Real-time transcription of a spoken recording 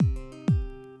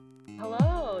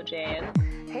Hello, Jane.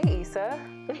 Hey, Issa.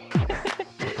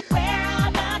 Where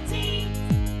are the teens?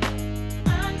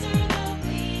 Under the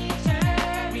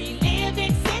bleachers. We live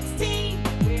in 16.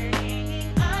 We're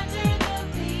hanging under the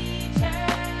bleachers.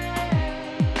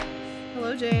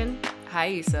 Hello, Jane. Hi,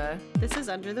 Issa. This is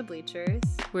Under the Bleachers.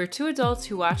 We're two adults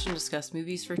who watch and discuss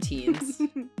movies for teens.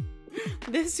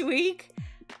 This week,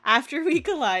 after we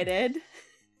collided,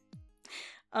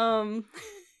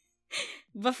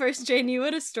 but first, Jane, you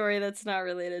had a story that's not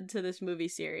related to this movie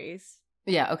series.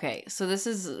 Yeah, okay. So this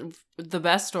is the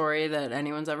best story that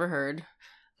anyone's ever heard.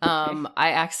 Okay.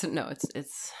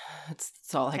 It's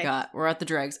all Okay. I got. We're at the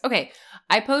dregs. Okay,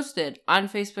 I posted on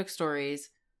Facebook stories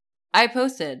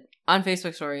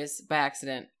by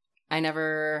accident. I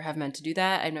never have meant to do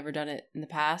that. I've never done it in the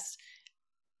past.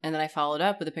 And then I followed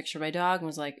up with a picture of my dog and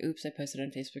was like, oops, I posted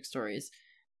on Facebook stories.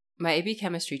 My AB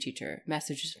chemistry teacher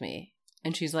messages me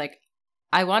and she's like,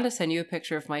 I want to send you a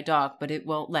picture of my dog, but it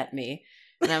won't let me.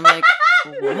 And I'm like,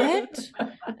 what?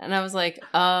 And I was like,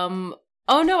 oh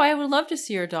no, I would love to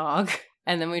see your dog.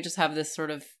 And then we just have this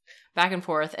sort of back and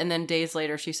forth. And then days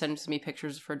later, she sends me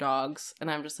pictures of her dogs.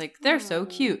 And I'm just like, they're so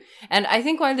cute. And I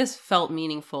think why this felt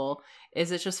meaningful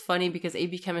is it's just funny because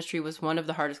AB chemistry was one of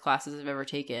the hardest classes I've ever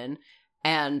taken.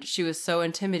 And she was so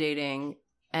intimidating.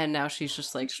 And now she's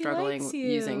just like She struggling likes you.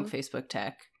 using Facebook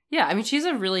tech. Yeah, I mean, she's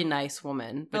a really nice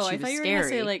woman, but she I was thought you were scary. gonna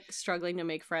say like struggling to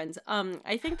make friends.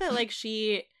 I think that like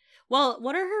what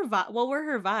were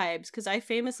her vibes? Because I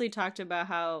famously talked about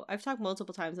how I've talked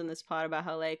multiple times in this pod about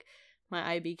how like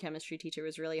my IB chemistry teacher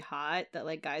was really hot. That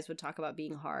like guys would talk about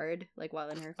being hard like while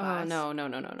in her class. Oh, no.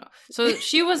 So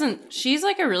she's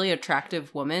like a really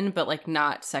attractive woman, but like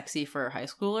not sexy for high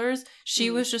schoolers.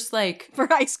 She was just like For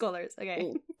high schoolers,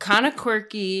 okay. kind of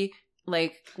quirky,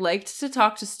 like liked to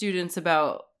talk to students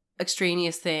about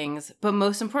extraneous things, but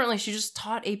most importantly, she just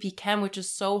taught AP Chem, which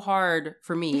is so hard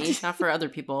for me, not for other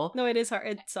people. No, it is hard.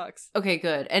 It sucks. Okay,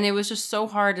 good. And it was just so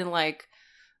hard and like,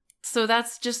 so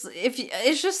that's just,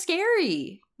 it's just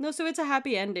scary. No, so it's a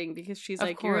happy ending because she's Of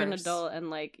like, you're an course. adult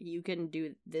and like you can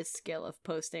do this skill of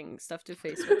posting stuff to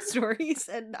Facebook stories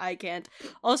and I can't.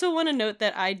 Also want to note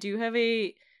that I do have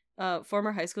a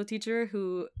former high school teacher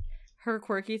who her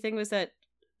quirky thing was that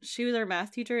she was our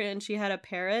math teacher and she had a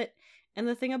parrot. And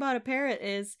the thing about a parrot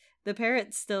is the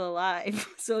parrot's still alive.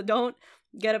 So don't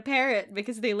get a parrot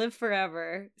because they live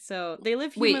forever. So they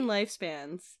live human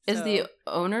lifespans. Is So- the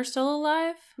owner still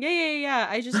alive? Yeah.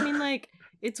 I just mean like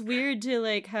it's weird to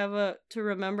like to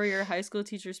remember your high school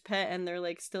teacher's pet and they're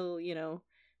like still,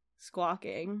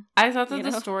 squawking. I thought that You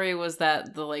the know? story was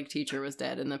that the like teacher was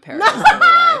dead and the parrot was still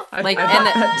alive. Like, I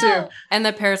thought that too. and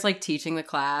the parrot's like teaching the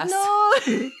class. No.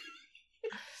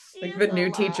 Like the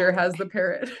new teacher has the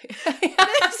parrot.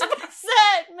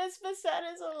 Miss Bissett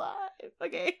is alive.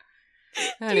 Okay. Do you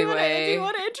Anyway,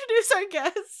 want to introduce our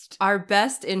guest? our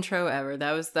best intro ever.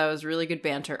 That was really good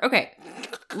banter. Okay.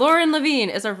 Lauren Lavin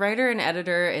is a writer and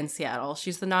editor in Seattle.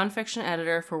 She's the nonfiction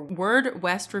editor for Word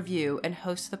West Review and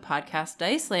hosts the podcast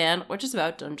Dice Land, which is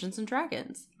about Dungeons and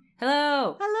Dragons.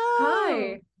 Hello.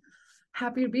 Hello. Hi.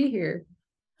 Happy to be here.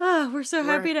 Ah, we're so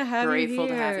happy to have you Grateful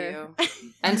to have here. you.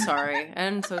 And sorry.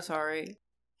 And so sorry.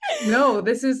 No,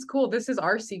 this is cool. This is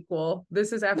our sequel.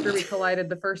 This is after we collided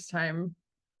the first time.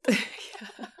 Wait,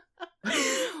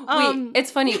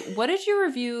 it's funny. What did you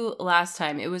review last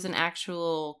time? It was an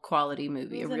actual quality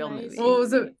movie, It a was a real nice movie.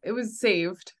 Well, it was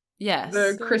Saved. Yes.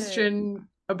 The Good. Christian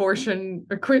abortion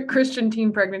or Christian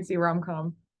teen pregnancy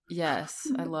rom-com. Yes.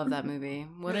 I love that movie.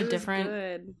 What It a was different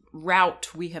good. route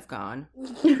we have gone.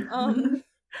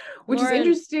 Which Lauren- is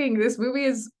interesting. This movie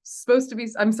is supposed to be,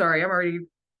 I'm sorry, I'm already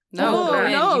No, Oh, go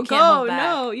in. no, You can't go, hold back.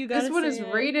 no, you gotta this one is say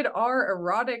it. rated R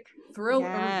erotic thrill,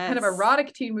 kind of Yes.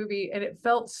 erotic teen movie, and it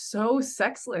felt so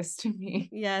sexless to me.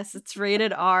 Yes, it's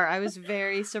rated R. I was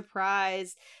very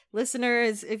surprised.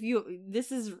 Listeners,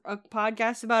 this is a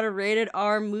podcast about a rated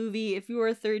R movie. If you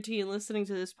are 13 listening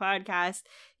to this podcast,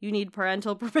 you need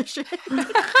parental permission.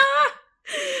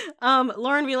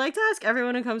 Lauren, we like to ask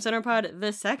everyone who comes on our pod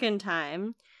the second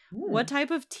time, what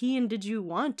type of teen did you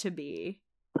want to be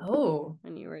Oh,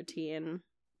 when you were a teen?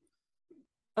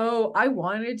 I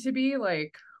wanted to be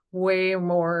like way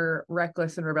more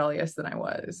reckless and rebellious than I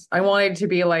was. I wanted to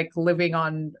be like living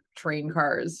on train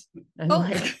cars and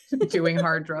like doing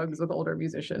hard drugs with older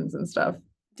musicians and stuff.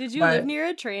 Did you But live near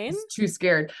a train? I was too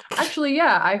scared. Actually,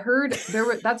 yeah, I heard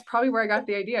that's probably where I got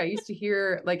the idea. I used to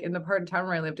hear like in the part of town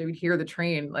where I lived, I would hear the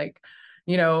train, like,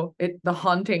 the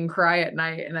haunting cry at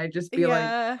night, and I'd just be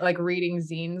Yeah. like reading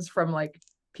zines from like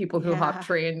people who hop Yeah.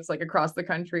 trains like across the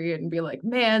country and be like,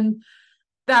 man,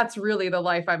 that's really the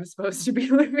life I'm supposed to be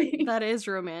living. That is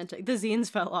romantic. The zines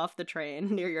fell off the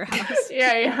train near your house.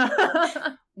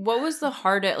 Yeah. What was the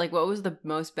hardest, like, what was the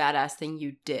most badass thing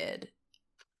you did?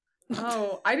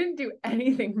 Oh, I didn't do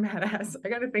anything badass. I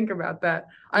got to think about that.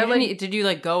 Did you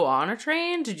like go on a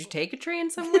train? Did you take a train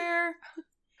somewhere?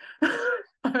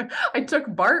 I took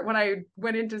BART when I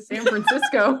went into San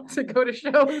Francisco to go to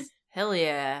shows. Hell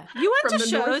yeah. You went From to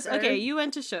the North shows? Side. Okay, you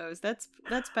went to shows. That's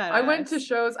badass. I went to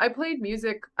shows. I played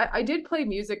music. I did play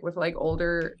music with like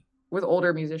older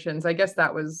musicians. I guess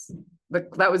that was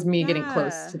me getting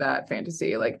close Yeah. to that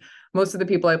fantasy. Like most of the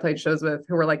people I played shows with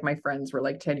who were like my friends were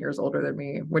like 10 years older than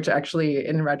me, which actually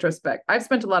in retrospect, I've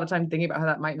spent a lot of time thinking about how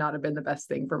that might not have been the best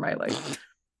thing for my like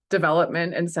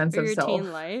development and sense For of your self.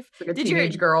 teen life. Like a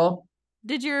teenage girl.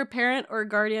 Did your parent or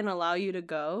guardian allow you to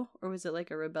go, or was it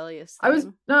like a rebellious I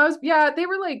thing? was yeah, they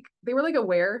were like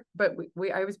aware, but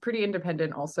I was pretty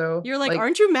independent also. You're like,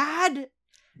 aren't you mad?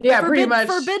 Yeah, pretty much.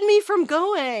 Forbid me from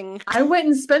going. I went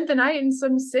and spent the night in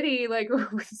some city, like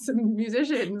with some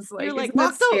musicians. Like, You're like, isn't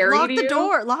that scary lock to the you?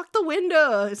 door, lock the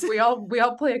windows. We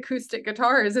all play acoustic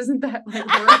guitars. Isn't that like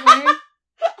horrifying?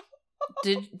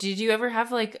 Did you ever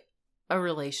have like a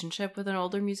relationship with an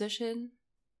older musician?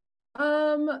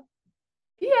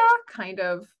 Yeah, kind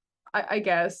of. I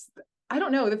guess. I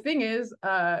don't know. The thing is,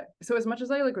 so as much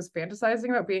as I like was fantasizing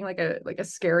about being like a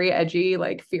scary, edgy,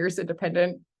 like fierce,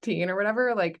 independent teen or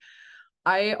whatever, like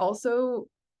I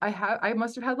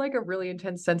must have had like a really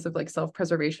intense sense of like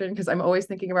self-preservation because I'm always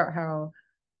thinking about how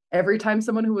every time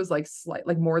someone who was like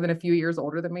more than a few years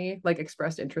older than me like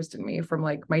expressed interest in me from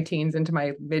like my teens into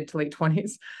my mid to late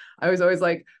 20s, I was always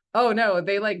like, oh no,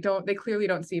 they clearly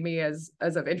don't see me as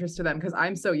of interest to them because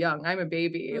I'm so young, I'm a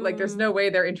baby. Like there's no way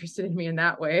they're interested in me in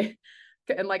that way.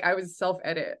 And like I was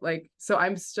self-edit, like, so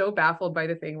I'm so baffled by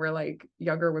the thing where like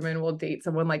younger women will date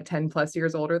someone like 10 plus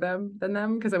years older than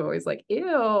them because I'm always like,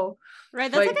 ew. Right,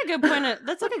 that's like a good point.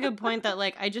 That's like a good point that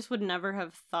like I just would never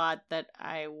have thought that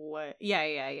I would.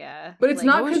 Yeah. But it's Like,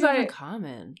 not What would because you have in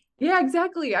common? yeah,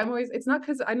 exactly. It's not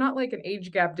because I'm not like an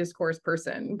age gap discourse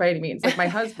person by any means. Like my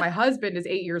husband is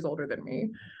 8 years older than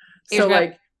me. So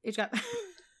like it's got.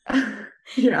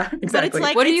 yeah, exactly. But it's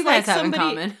like, What do it's you guys like have in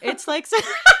somebody, common? It's like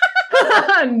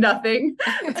nothing.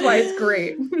 That's why it's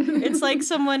great. it's like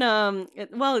someone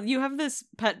well, you have this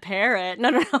pet parrot. No.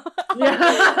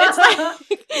 Yeah.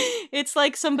 it's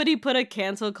like somebody put a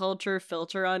cancel culture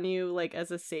filter on you like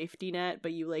as a safety net,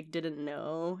 but you like didn't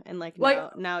know, and like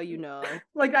now you know.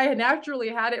 Like I had naturally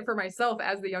had it for myself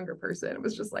as the younger person. It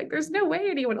was just like there's no way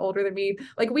anyone older than me,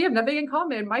 like we have nothing in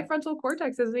common. My frontal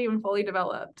cortex isn't even fully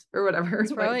developed or whatever.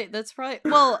 That's probably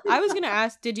well, I was gonna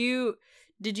ask, did you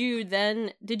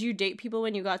date people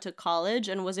when you got to college,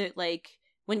 and was it like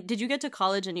when did you get to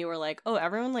college and you were like, oh,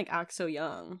 everyone like acts so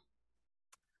young?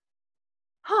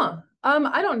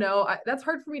 I don't know. That's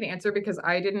hard for me to answer because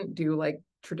I didn't do like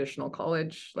traditional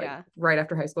college like right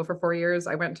after high school for 4 years.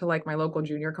 I went to like my local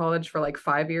junior college for like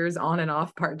 5 years on and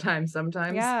off part-time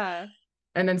sometimes. Yeah.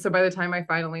 And then so by the time I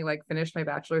finally like finished my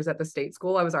bachelor's at the state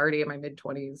school, I was already in my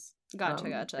mid-20s.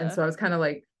 Gotcha. And so I was kind of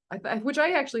like which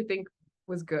I actually think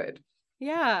was good.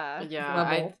 Yeah.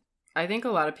 I think a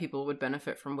lot of people would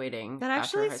benefit from waiting. That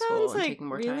actually after high school sounds and like taking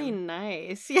more really time.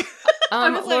 nice. Yeah. I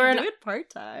was Lauren, like, do it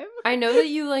part-time. I know that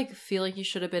you like feel like you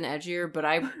should have been edgier, but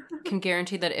I can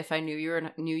guarantee that if I knew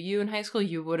you in high school,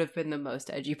 you would have been the most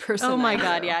edgy person. Oh my I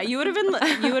god, know. yeah. You would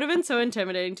have been so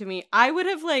intimidating to me. I would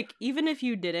have like, even if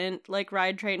you didn't like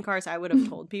ride train cars, I would have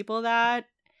told people that.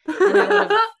 And I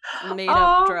would have made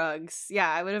up drugs.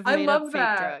 Yeah, I would have made up fake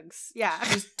drugs. Yeah.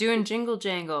 Just doing jingle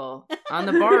jangle on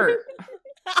the BART.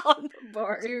 On the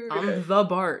BART. On the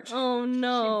BART. Oh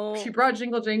no. She brought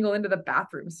Jingle Jangle into the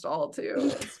bathroom stall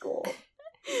too at school.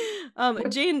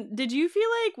 Jane, did you feel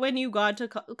like when you got to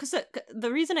because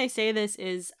the reason I say this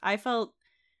is I felt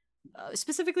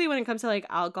specifically when it comes to like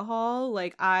alcohol,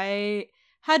 like I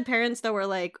had parents that were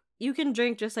like, you can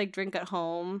drink, just like drink at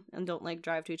home and don't like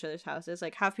drive to each other's houses,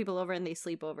 like have people over and they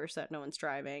sleep over so that no one's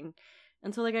driving.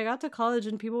 And so like I got to college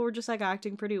and people were just like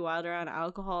acting pretty wild around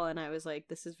alcohol, and I was like,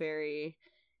 this is very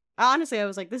honestly, I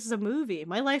was like, this is a movie.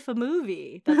 My life a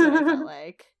movie. That's what I felt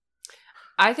like.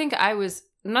 I think I was,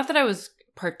 not that I was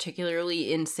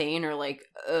particularly insane or like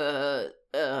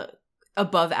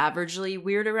above averagely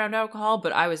weird around alcohol,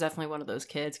 but I was definitely one of those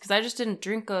kids because I just didn't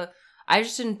drink a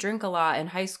lot in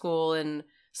high school, and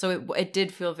so it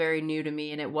did feel very new to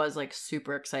me, and it was like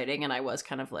super exciting, and I was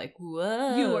kind of like,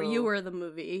 whoa. You were the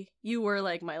movie. You were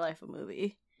like my life a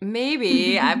movie.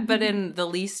 Maybe, but in the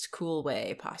least cool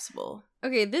way possible.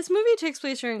 Okay, this movie takes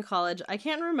place during college. I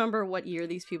can't remember what year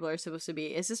these people are supposed to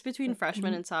be. Is this between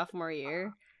freshman and sophomore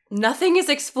year? Nothing is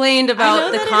explained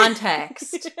about the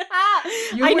context.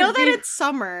 I know that it's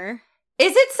summer.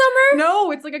 Is it summer?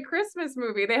 No, it's like a Christmas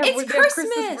movie. They have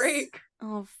Christmas break.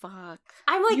 Oh fuck!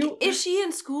 I'm like, is she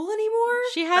in school anymore?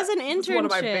 She has an That's internship. one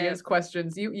of my biggest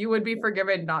questions. You would be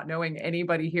forgiven not knowing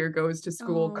anybody here goes to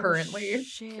school currently.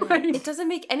 Shit. Like, It doesn't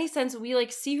make any sense. We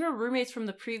like see her roommates from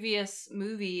the previous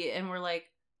movie, and we're like,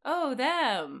 oh,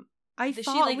 them. Does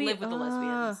she like live with the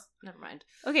lesbians? Never mind.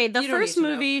 Okay, the You don't first need to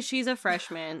know. movie, she's a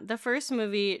freshman.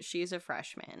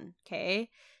 Okay.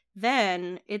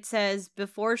 Then it says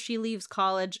before she leaves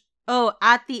college. Oh,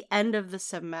 at the end of the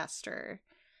semester.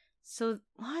 So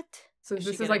what? So Is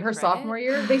this she is like getting her credit? sophomore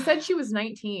year. They said she was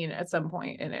 19 at some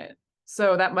point in it.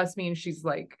 So that must mean she's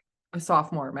like a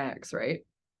sophomore max, right?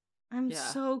 I'm Yeah.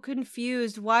 so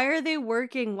confused. Why are they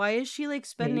working? Why is she like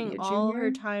spending Maybe a all her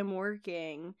junior? time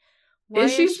working?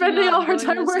 Is she spending not all her going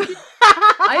time to working? school?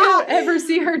 I don't ever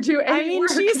see her do any mean,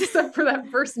 work she's- except for that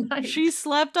first night. She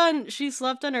slept on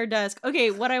her desk. Okay,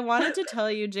 what I wanted to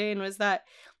tell you, Jane, was that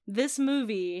this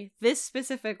movie, this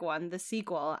specific one, the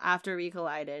sequel, After We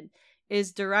Collided,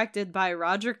 is directed by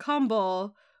Roger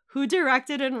Kumble, who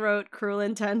directed and wrote Cruel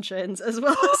Intentions, as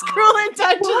well as Cruel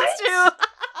Intentions What?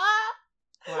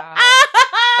 2. Wow.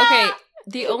 Okay,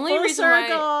 the only reason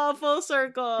why full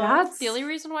circle. That's the only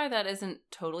reason why that isn't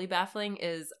totally baffling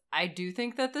is I do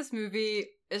think that this movie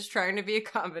is trying to be a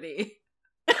comedy.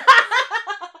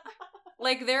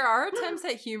 Like there are attempts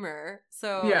at humor,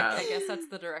 so Yeah. I guess that's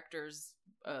the director's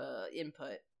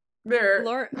input. there.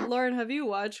 Lauren, have you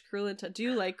watched Cruel Intentions? Do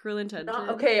you like Cruel Intentions?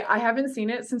 Okay, I haven't seen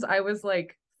it since I was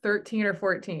like 13 or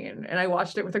 14, and I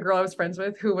watched it with a girl I was friends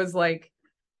with who was like,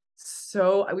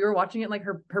 so we were watching it in like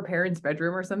her parents'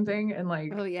 bedroom or something, and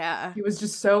like Oh yeah. he was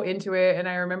just so into it. And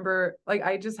I remember like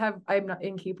I'm not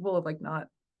incapable of like not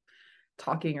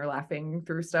talking or laughing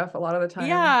through stuff a lot of the time.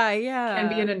 Yeah. Can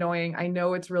be an annoying. I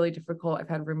know it's really difficult. I've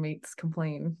had roommates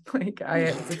complain like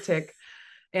it's a tick.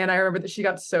 And I remember that she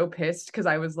got so pissed because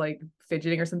I was like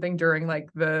fidgeting or something during like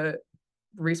the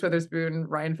Reese Witherspoon,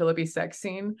 Ryan Phillippe sex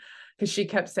scene, because she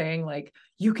kept saying like,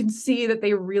 you can see that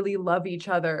they really love each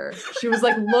other. She was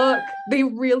like, look, they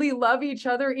really love each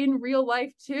other in real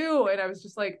life too. And I was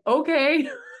just like, okay.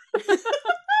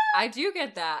 I do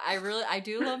get that. I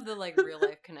do love the like real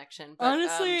life connection. But,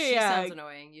 Honestly, she yeah. sounds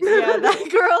annoying. Yeah, that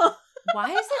girl.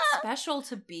 Why is it special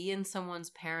to be in someone's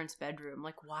parents' bedroom?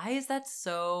 Like, why is that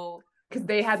so? Because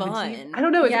they had the Fun. TV. I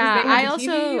don't know. Is Yeah, it 'cause they had I the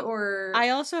TV also- or I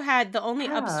also had the only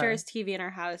Yeah. upstairs TV in our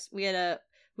house. We had a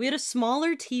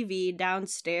smaller TV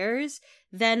downstairs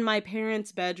than my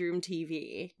parents' bedroom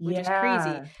TV, which is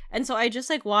crazy. And so I just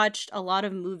like watched a lot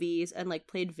of movies and like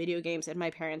played video games in my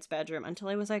parents' bedroom until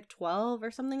I was like 12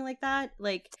 or something like that.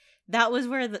 Like that was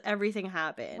where everything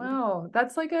happened. Wow,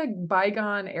 that's like a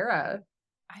bygone era.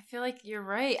 I feel like you're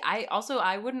right.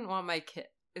 I wouldn't want my kid.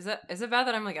 Is it bad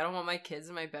that I'm like I don't want my kids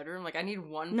in my bedroom? Like I need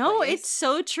one. No, place. it's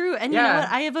so true. And you know Yeah. what?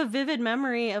 I have a vivid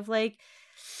memory of like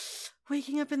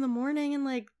waking up in the morning and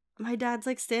like my dad's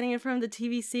like standing in front of the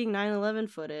TV seeing 9/11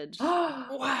 footage.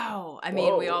 Wow. I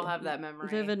mean, we all Whoa. have that memory.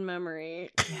 Vivid memory.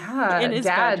 Yeah, In his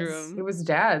dad's. bedroom. It was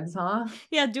dad's, huh?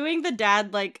 Yeah, doing the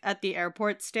dad like at the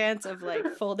airport stance of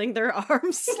like folding their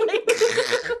arms. Like...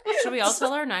 Should we all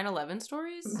tell our 9/11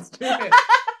 stories? Let's do it.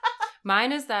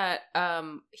 Mine is that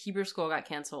Hebrew school got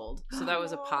canceled, so that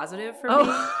was a positive for me.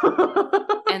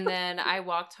 Oh. And then I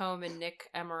walked home, and Nick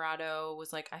Emirado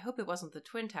was like, "I hope it wasn't the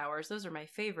Twin Towers; those are my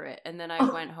favorite." And then I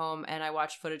went home and I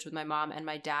watched footage with my mom, and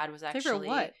my dad was actually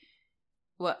Favorite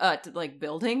what? like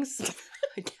buildings,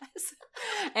 I guess.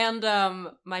 And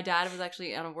my dad was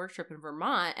actually on a work trip in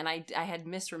Vermont, and I had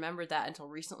misremembered that until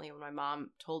recently when my mom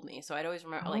told me. So I'd always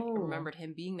remembered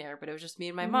him being there, but it was just me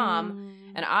and my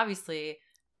mom, and obviously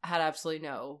had absolutely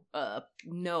no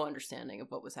understanding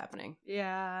of what was happening.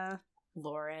 Yeah.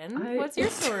 Lauren, what's your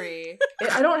story?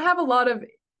 I don't have a lot of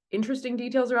interesting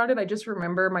details around it. I just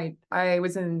remember I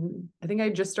was in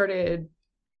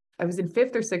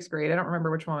 5th or 6th grade. I don't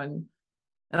remember which one.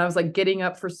 And I was like getting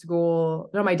up for school.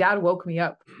 No, my dad woke me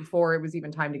up before it was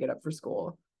even time to get up for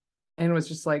school. And was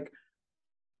just like,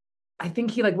 I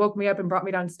think he like woke me up and brought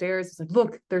me downstairs. It's like,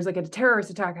 look, there's like a terrorist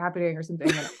attack happening or something.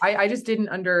 And I just didn't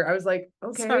I was like,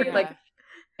 okay, Sorry. like,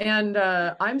 and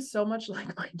I'm so much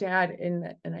like my dad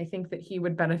and I think that he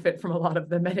would benefit from a lot of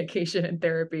the medication and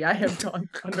therapy I have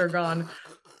undergone.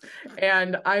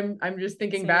 And I'm just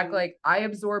thinking back, Same. like I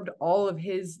absorbed all of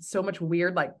his so much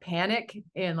weird like panic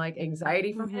and like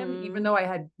anxiety from him, Mhm. even though I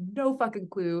had no fucking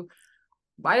clue.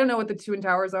 I don't know what the Twin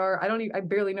Towers are. I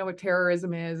barely know what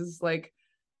terrorism is. Like,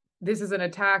 this is an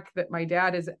attack that my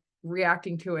dad is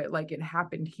reacting to it like it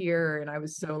happened here, and I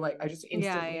was so like I just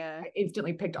instantly yeah. I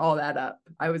instantly picked all that up.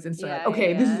 I was instantly like, Yeah,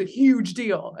 okay, yeah, this is yeah. a huge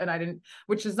deal, and I didn't,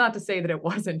 which is not to say that it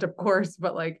wasn't, of course,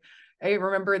 but like I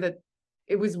remember that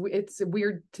it's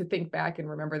weird to think back and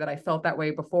remember that I felt that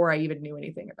way before I even knew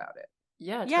anything about it.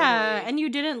 Yeah, Yeah, totally. and you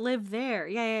didn't live there.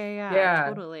 Yeah, Yeah.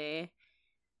 totally.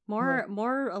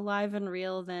 More alive and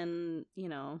real than, you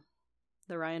know,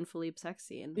 the Ryan Philippe sex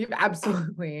scene. Yeah,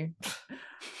 absolutely.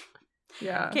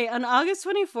 Yeah. Okay, on August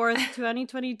 24th,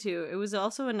 2022, it was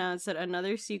also announced that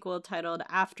another sequel titled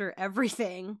After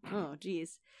Everything, oh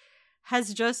geez, had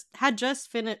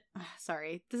just finished.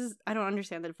 Sorry, I don't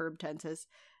understand the verb tenses.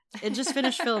 It just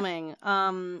finished filming.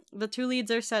 The two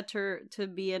leads are set to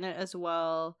be in it as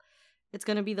well. It's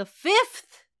going to be the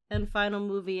 5th and final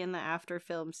movie in the After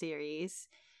film series.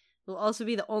 It will also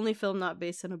be the only film not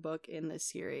based on a book in this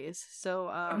series. So,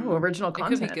 original It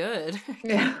content. could be good.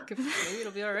 Yeah. Maybe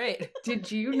it'll be all right.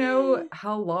 Did you know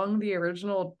how long the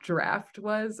original draft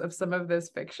was of some of this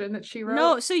fiction that she wrote?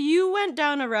 no, so you went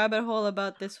down a rabbit hole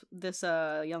about this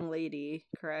young lady,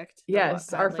 correct? The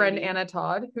Yes, our Wattpad friend lady. Anna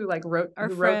Todd, who like wrote Our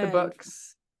who wrote the friend.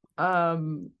 books. I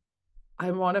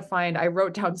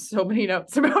wrote down so many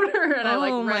notes about her, and I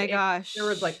like Oh my read gosh. there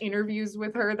was like interviews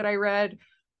with her that I read.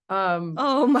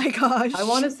 Oh my gosh. I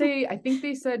want to say I think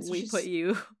they said we put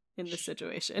you in this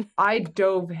situation. I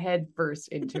dove headfirst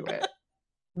into it,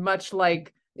 much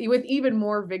like with even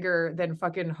more vigor than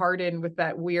fucking Hardin with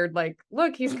that weird like,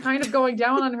 look, he's kind of going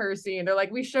down on her scene. They're like,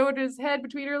 we showed his head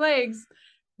between her legs.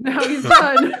 Now he's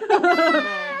done.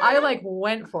 I like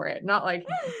went for it, not like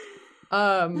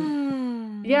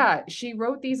yeah, she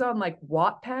wrote these on like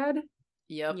Wattpad.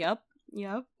 Yep.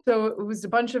 Yep. So it was a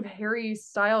bunch of Harry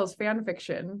Styles fan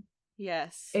fiction.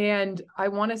 Yes. And I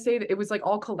want to say that it was like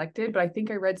all collected, but I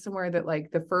think I read somewhere that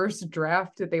like the first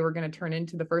draft that they were going to turn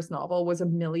into the first novel was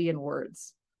 1 million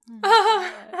words.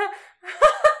 Oh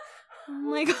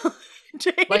my god.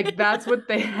 Jane. Like that's what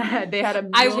they had. They had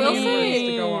 1 I million will words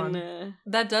say- to go on.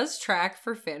 That does track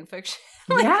for fanfiction.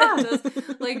 Yeah. that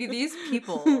does, like these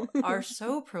people are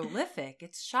so prolific.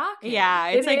 It's shocking. Yeah,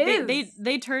 it's It like is.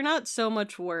 they turn out so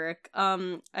much work.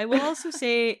 I will also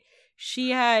say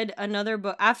she had another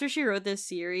book after she wrote this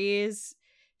series.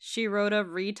 She wrote a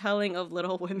retelling of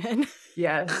Little Women,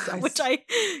 Yes. which I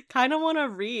kind of want to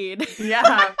read.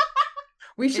 Yeah.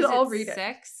 We Is should all read it.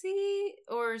 sexy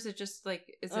or is it just like?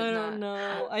 Is it I not? don't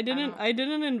know. I don't-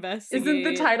 didn't investigate. Isn't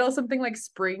the title something like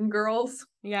Spring Girls?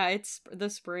 Yeah, it's the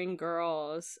Spring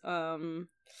Girls. Oh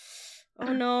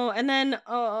no. And then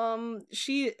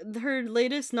her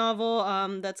latest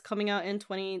novel that's coming out in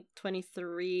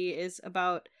 2023 is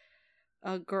about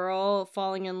a girl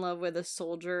falling in love with a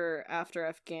soldier after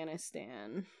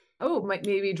Afghanistan. Oh, might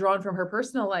maybe drawn from her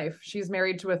personal life. She's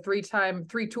married to a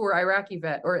 3-tour Iraqi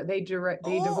vet, or they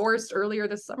divorced earlier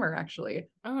this summer, actually.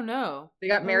 Oh no! They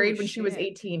got married Oh, when she was shit.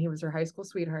 18. He was her high school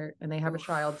sweetheart, and they have Oof. a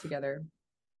child together.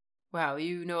 Wow,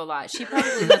 you know a lot. She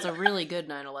probably has a really good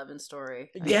 9/11 story.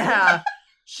 Yeah.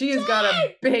 She has got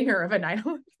a banger of a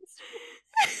 9/11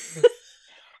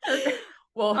 story.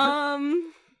 Well,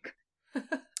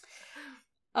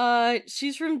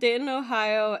 She's from Dayton,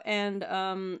 Ohio, and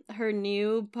her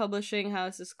new publishing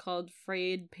house is called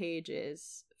Frayed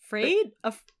Pages. Frayed?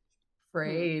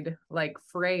 frayed, like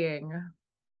fraying,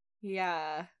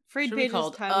 Yeah. Frayed Should be Pages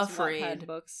called times Afraid. Wattpad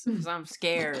books. Because I'm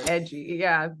scared. edgy,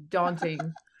 yeah, daunting.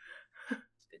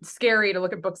 It's scary to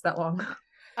look at books that long.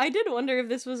 I did wonder if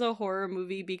this was a horror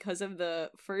movie because of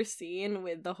the first scene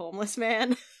with the homeless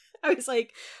man. I was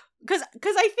like, because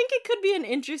I think it could be an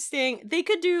interesting. They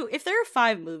could do, if there are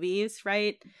 5 movies,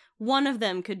 right? One of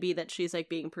them could be that she's like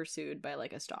being pursued by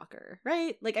like a stalker,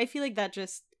 right? Like I feel like that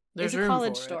just There's is a room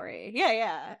college for it. story.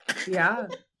 Yeah. Yeah.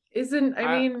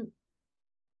 I mean,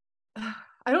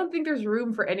 I don't think there's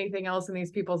room for anything else in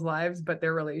these people's lives but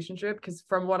their relationship, because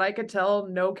from what I could tell,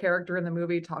 no character in the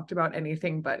movie talked about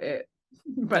anything but it.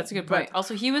 That's a good point.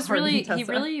 Also, he was Hardin he Tessa.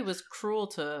 really was cruel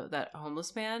to that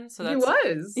homeless man. So He that's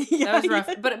was. that was rough.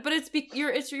 But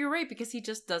you're right, because he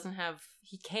just doesn't have.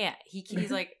 He can't.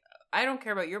 He's like, I don't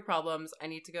care about your problems. I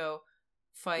need to go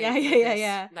fight.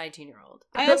 Yeah. 19-year-old.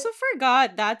 I also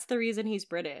forgot that's the reason he's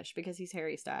British, because he's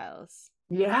Harry Styles.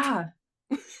 Yeah.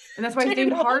 And that's why he's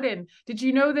named Hardin. Did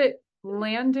you know that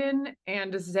Landon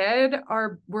and Zed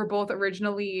were both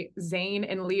originally Zayn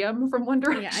and Liam from One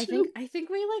Direction? Yeah, I think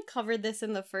we like covered this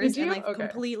in the first, Did and you? I Okay.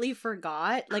 completely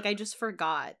forgot. Like I just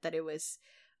forgot that it was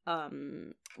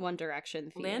One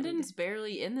Direction themed. Landon's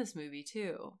barely in this movie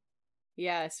too.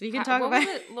 Yes, we can talk what about was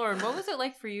it, Lauren. What was it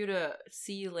like for you to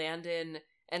see Landon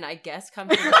and I guess come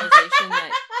to the realization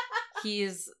that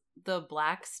he's the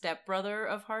black stepbrother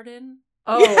of Hardin?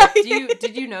 Oh, Do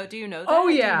you know that? Oh,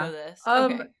 Do you yeah. know this?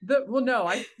 Okay. No,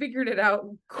 I figured it out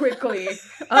quickly.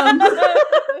 Um,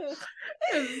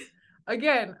 'cause,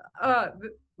 again,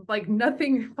 like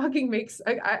nothing fucking makes.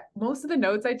 Most of the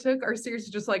notes I took are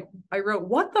seriously just like I wrote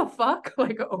 "what the fuck"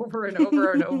 like over and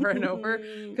over and over and over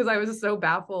because I was so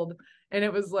baffled, and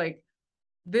it was like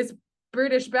this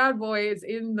British bad boy is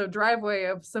in the driveway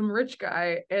of some rich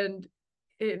guy, and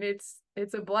it's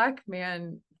a black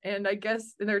man, and I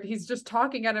guess he's just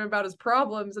talking at him about his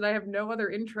problems, and I have no other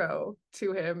intro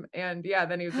to him, and yeah,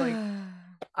 then he was like,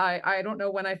 I don't know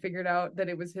when I figured out that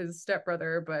it was his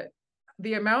stepbrother, but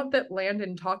the amount that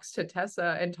Landon talks to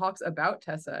Tessa and talks about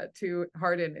Tessa to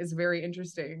Hardin is very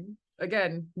interesting.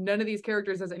 Again, none of these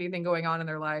characters has anything going on in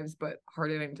their lives but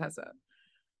Hardin and Tessa.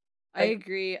 I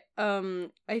agree.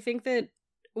 I think that,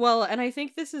 well, and I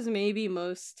think this is maybe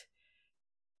most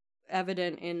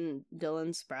evident in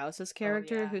Dylan Sprouse's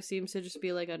character, yeah. who seems to just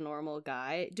be like a normal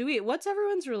guy. What's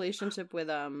everyone's relationship with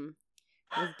Dylan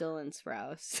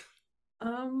Sprouse?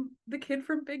 The kid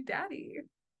from Big Daddy.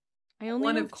 I only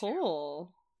One know of two.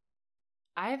 Cole.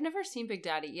 I have never seen Big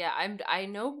Daddy. Yeah, I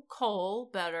know Cole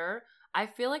better. I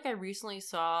feel like I recently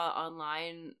saw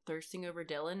online thirsting over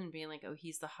Dylan and being like, oh,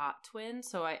 he's the hot twin.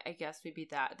 So I guess maybe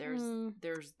that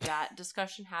there's that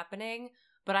discussion happening.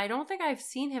 But I don't think I've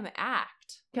seen him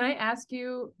act. Can I ask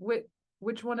you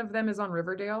which one of them is on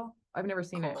Riverdale? I've never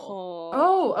seen it. Cole.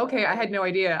 Oh, okay. I had no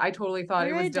idea. I totally thought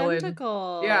They're it was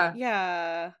identical. Dylan. Yeah.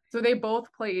 Yeah. So they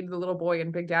both played the little boy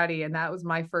in Big Daddy, and that was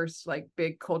my first like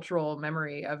big cultural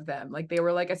memory of them. Like they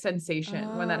were like a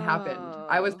sensation when that happened.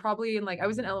 I was probably I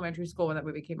was in elementary school when that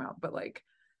movie came out, but like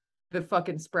the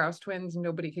fucking Sprouse twins,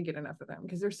 nobody could get enough of them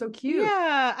because they're so cute.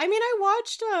 Yeah. I mean, I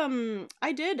watched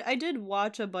I did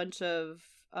watch a bunch of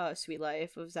Sweet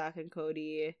Life of Zach and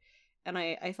Cody, and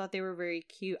I thought they were very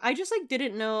cute. I just like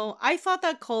didn't know. I thought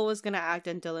that Cole was gonna act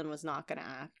and Dylan was not gonna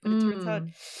act, but it turns out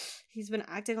he's been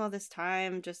acting all this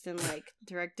time just in like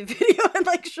direct to video and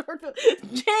like short film.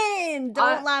 Jane,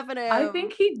 don't laugh at him. I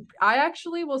think I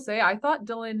actually will say I thought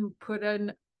Dylan put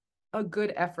in a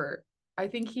good effort. I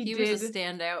think he did. Was a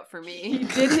standout for me. He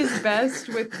did his best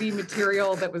with the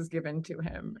material that was given to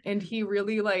him, and he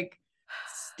really like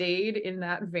stayed in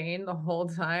that vein the whole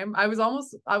time. I was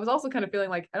also kind of feeling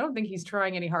like I don't think he's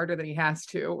trying any harder than he has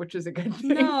to, which is a good thing.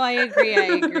 No, I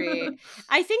agree.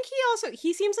 I think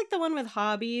he seems like the one with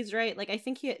hobbies, right? Like I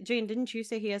think Jane, didn't you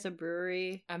say he has a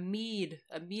brewery? A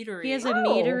meadery. He has a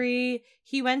meadery.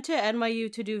 He went to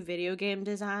NYU to do video game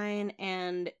design,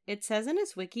 and it says in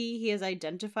his wiki he is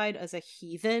identified as a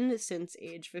heathen since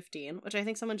age 15, which I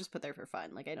think someone just put there for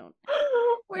fun. Like I don't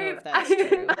Wait, know if that's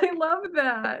true. I love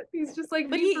that. He's just like,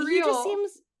 but he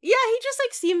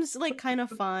just seems like kind of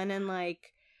fun and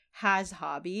like has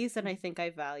hobbies, and I think I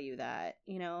value that,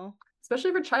 you know?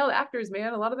 Especially for child actors,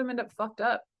 man. A lot of them end up fucked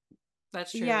up.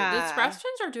 That's true. Yeah. The Sprouse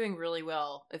twins are doing really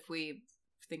well if we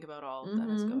think about all that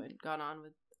has gone on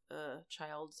with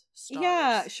child stars.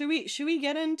 Yeah, should we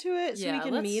get into it so we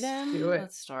can meet him? Do it.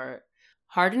 Let's start.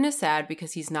 Hardin is sad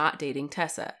because he's not dating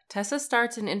Tessa. Tessa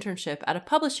starts an internship at a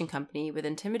publishing company with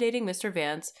intimidating Mr.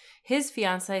 Vance, his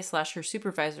fiancé/her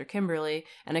supervisor Kimberly,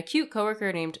 and a cute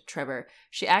coworker named Trevor.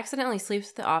 She accidentally sleeps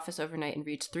at the office overnight and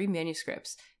reads 3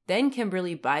 manuscripts. Then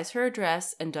Kimberly buys her a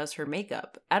dress and does her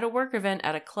makeup. At a work event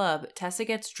at a club, Tessa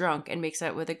gets drunk and makes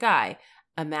out with a guy,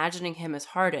 imagining him as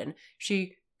Hardin.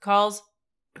 She calls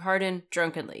Hardin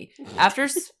drunkenly. After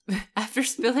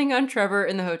spilling on Trevor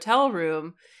in the hotel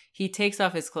room, he takes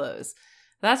off his clothes.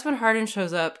 That's when Hardin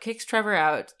shows up, kicks Trevor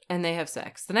out, and they have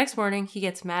sex. The next morning, he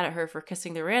gets mad at her for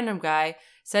kissing the random guy,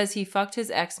 says he fucked his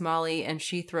ex Molly, and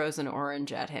she throws an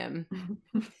orange at him.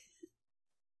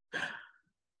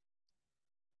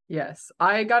 Yes,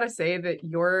 I gotta say that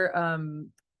your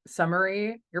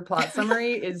plot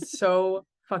summary is so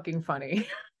fucking funny.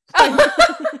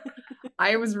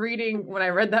 I was reading, when I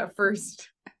read that first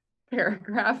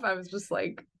paragraph, I was just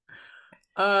like,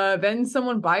 then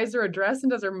someone buys her a dress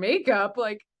and does her makeup.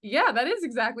 Like, yeah, that is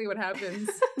exactly what happens.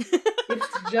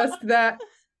 It's just that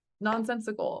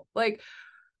nonsensical. Like,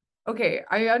 okay,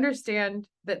 I understand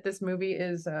that this movie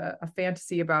is a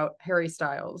fantasy about Harry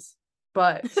Styles,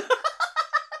 but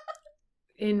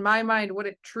in my mind, what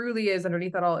it truly is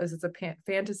underneath it all is it's a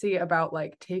fantasy about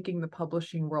like taking the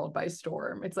publishing world by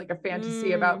storm. It's like a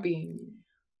fantasy about being,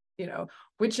 you know,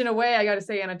 which in a way I gotta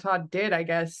say Anna Todd did, I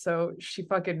guess. So she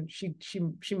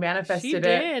manifested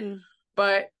it.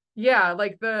 But yeah,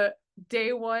 like the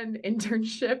day one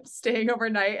internship, staying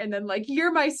overnight, and then like,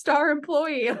 you're my star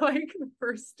employee, like the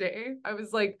first day. I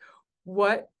was like,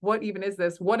 what even is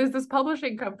this? What is this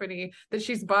publishing company that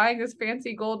she's buying this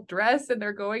fancy gold dress and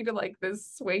they're going to like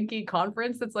this swanky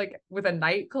conference that's like with a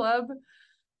nightclub?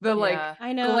 The like Yeah.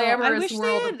 I know. I glamorous wish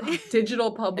world they had... of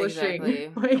digital publishing.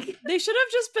 Exactly. Like They should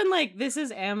have just been like, this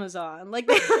is Amazon. Like,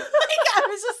 I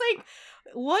was just like,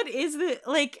 what is the,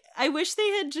 like, I wish they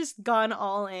had just gone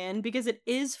all in, because it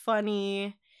is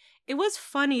funny. It was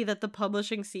funny that the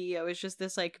publishing CEO is just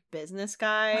this, like, business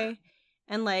guy.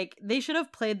 And, like, they should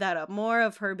have played that up more,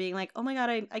 of her being like, oh my god,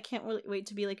 I can't really wait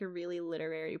to be, like, a really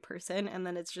literary person. And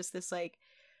then it's just this, like,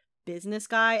 business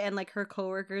guy, and like her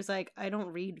coworkers like, I don't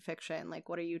read fiction, like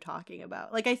what are you talking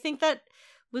about? Like I think that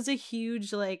was a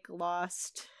huge like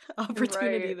lost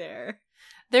opportunity Right. there.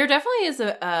 There definitely is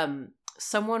a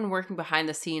someone working behind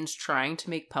the scenes trying to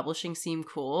make publishing seem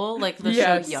cool. Like the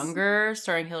Yes. show Younger,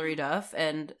 starring Hilary Duff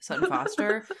and Sutton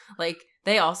Foster. Like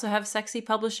they also have sexy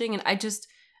publishing, and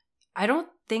I don't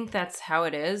think that's how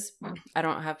it is. I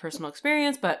don't have personal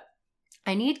experience, but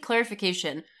I need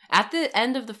clarification. At the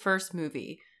end of the first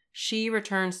movie, she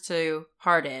returns to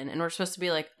Hardin, and we're supposed to be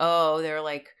like, oh, they're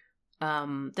like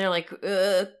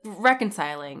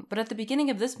reconciling. But at the beginning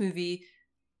of this movie,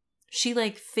 she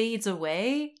like fades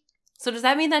away. So does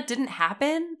that mean that didn't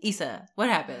happen? Issa, what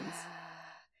happens?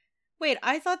 Wait,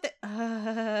 I thought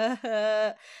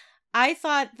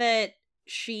that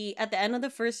she, at the end of the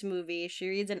first movie, she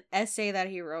reads an essay that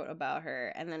he wrote about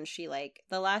her, and then she like,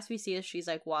 the last we see is she's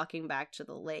like walking back to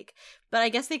the lake. But I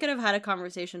guess they could have had a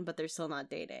conversation, but they're still not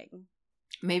dating.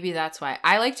 Maybe that's why.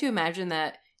 I like to imagine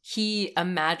that he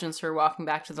imagines her walking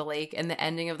back to the lake, and the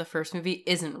ending of the first movie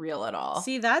isn't real at all.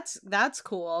 See, that's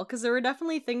cool, because there were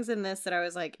definitely things in this that I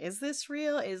was like, is this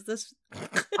real? Is this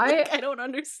I don't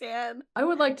understand. I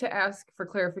would like to ask for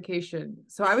clarification.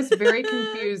 So I was very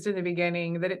confused in the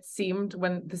beginning that it seemed,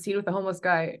 when the scene with the homeless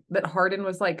guy, that Hardin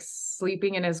was like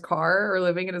sleeping in his car or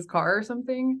living in his car or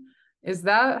something. Is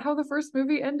that how the first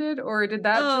movie ended, or did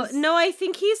that just... No, I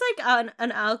think he's like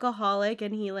an alcoholic,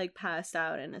 and he like passed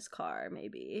out in his car,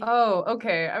 maybe. Oh,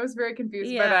 okay. I was very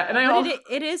confused by that. And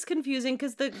it is confusing,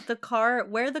 because the car,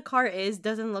 where the car is,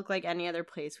 doesn't look like any other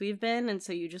place we've been, and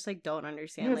so you just like don't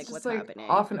understand like what's happening.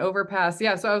 Off an overpass.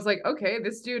 Yeah, so I was like, okay,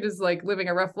 this dude is like living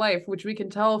a rough life, which we can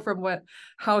tell from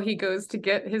how he goes to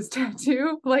get his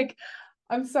tattoo. Like,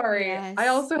 I'm sorry. Yes, I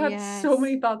also had so yes.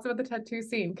 many thoughts about the tattoo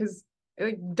scene, because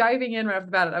like diving in right off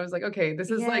the bat, I was like, okay, this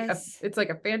is Yes. it's like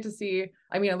a fantasy.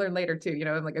 I mean, I learned later too, you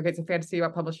know, I'm like, okay, it's a fantasy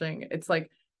about publishing. It's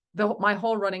like my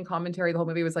whole running commentary the whole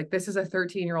movie was like, this is a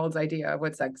 13-year-old's idea of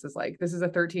what sex is like. This is a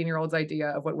 13-year-old's idea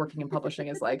of what working in publishing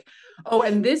is like. Oh,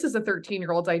 and this is a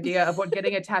 13-year-old's idea of what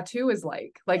getting a tattoo is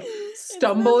like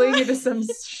stumbling into some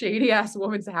shady ass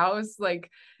woman's house like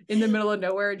in the middle of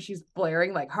nowhere, and she's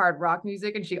blaring like hard rock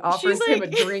music, and she offers him a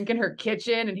drink in her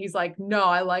kitchen, and he's like, no,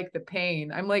 I like the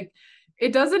pain. I'm like,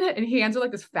 it doesn't, and he hands her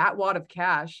like this fat wad of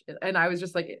cash, and I was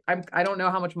just like, I don't know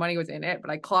how much money was in it,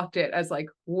 but I clocked it as like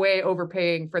way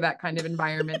overpaying for that kind of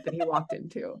environment that he walked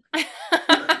into.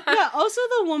 Yeah, also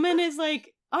the woman is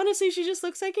like, honestly, she just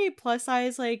looks like a plus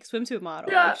size like swimsuit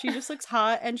model. Yeah. Like, she just looks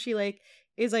hot, and she like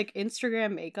is like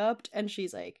Instagram makeuped, and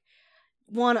she's like,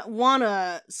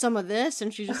 wanna some of this,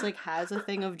 and she just like has a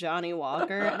thing of Johnny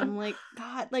Walker, and I'm like,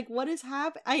 God, like what is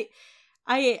happening?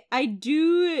 I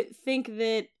do think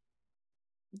that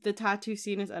the tattoo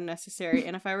scene is unnecessary,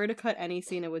 and if I were to cut any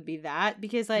scene, it would be that,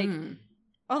 because like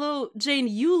although Jane,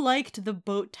 you liked the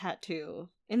boat tattoo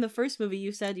in the first movie,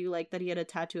 you said you liked that he had a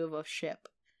tattoo of a ship.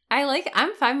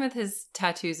 I'm fine with his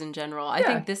tattoos in general. I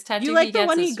think this tattoo You like he the gets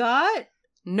one is... he got?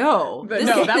 No, But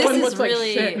no, that one is looks like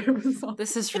really shit.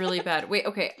 this is really bad. Wait,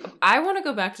 okay, I want to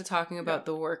go back to talking about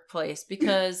the workplace,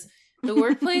 because the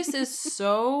workplace is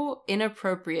so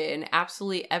inappropriate in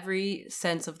absolutely every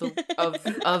sense of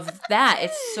that.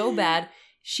 It's so bad.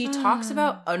 She talks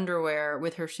about underwear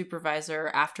with her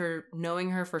supervisor after knowing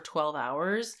her for 12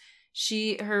 hours.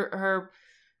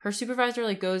 Her supervisor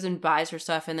like goes and buys her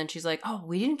stuff, and then she's like, "Oh,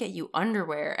 we didn't get you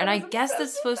underwear." And I guess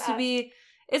that's supposed to be,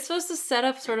 it's supposed to set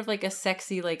up sort of like a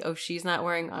sexy, like, oh, she's not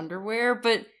wearing underwear,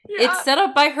 but it's set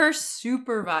up by her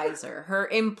supervisor, her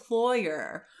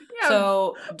employer. Yeah.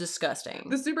 So disgusting.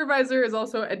 The supervisor is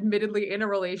also admittedly in a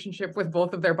relationship with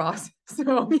both of their bosses.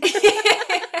 So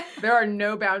there are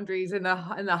no boundaries in the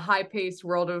high-paced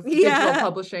world of digital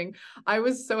publishing. I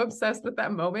was so obsessed with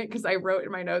that moment, because I wrote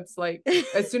in my notes, like,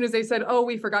 as soon as they said, "Oh,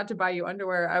 we forgot to buy you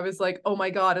underwear," I was like, "Oh my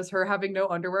God, is her having no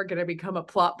underwear going to become a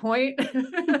plot point?"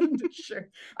 Sure,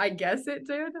 I guess it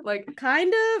did. Like,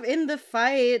 kind of in the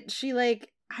fight, she like,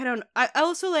 I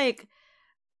also like,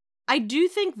 I do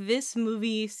think this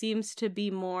movie seems to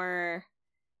be more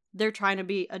they're trying to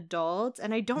be adults,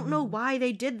 and I don't know why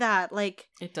they did that. Like,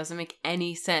 It doesn't make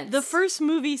any sense. the first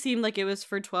movie seemed like it was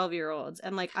for 12-year-olds,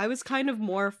 and like I was kind of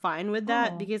more fine with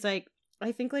that because like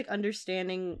I think like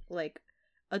understanding like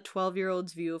a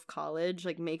 12-year-old's view of college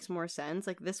like makes more sense.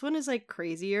 Like this one is like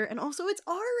crazier, and also it's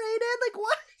R-rated. Like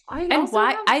what?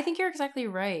 I think you're exactly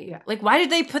right. Yeah. Like why did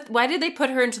they put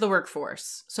her into the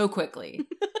workforce so quickly?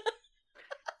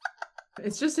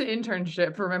 It's just an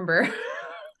internship, remember?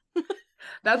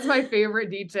 That's my favorite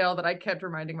detail that I kept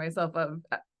reminding myself of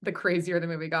the crazier the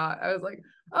movie got. I was like,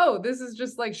 oh, this is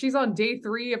just like she's on day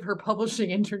 3 of her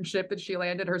publishing internship that she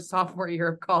landed her sophomore year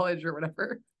of college or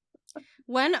whatever.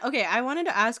 I wanted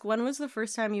to ask, when was the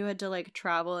first time you had to like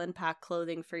travel and pack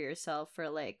clothing for yourself for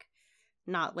like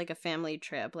not like a family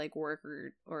trip, like work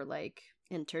or like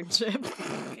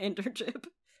internship?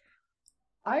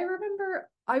 I remember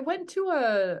I went to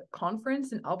a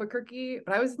conference in Albuquerque,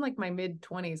 but I was in like my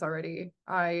mid-20s already.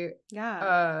 And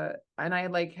I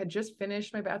like had just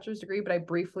finished my bachelor's degree, but I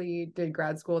briefly did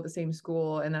grad school at the same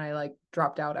school, and then I like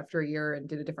dropped out after a year and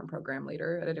did a different program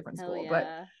later at a different school. But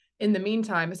in the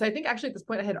meantime, so I think actually at this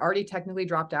point I had already technically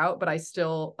dropped out, but I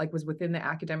still like was within the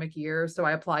academic year. So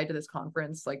I applied to this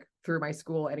conference like through my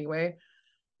school anyway.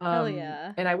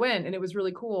 And I went, and it was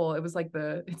really cool. It was like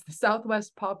it's the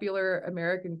Southwest Popular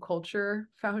American Culture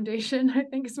Foundation, I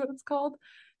think is what it's called.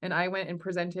 And I went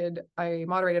and I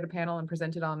moderated a panel and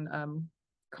presented on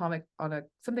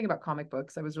something about comic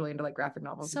books. I was really into like graphic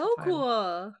novels. So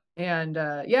cool. And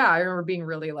I remember being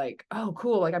really like, oh,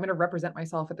 cool. Like I'm going to represent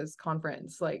myself at this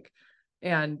conference, like,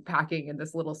 and packing in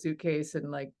this little suitcase and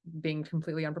like being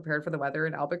completely unprepared for the weather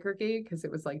in Albuquerque because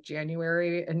it was like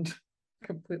January and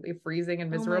completely freezing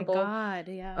and miserable. Oh my God,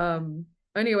 yeah.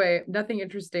 Anyway, nothing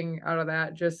interesting out of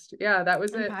that. Just, that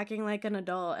was it. Packing like an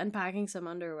adult and packing some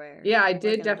underwear. Yeah, I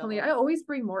did definitely. I always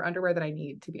bring more underwear than I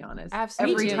need, to be honest.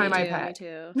 Absolutely. Every time I pack. Me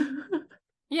too.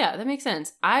 Yeah, that makes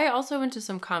sense. I also went to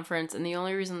some conference, and the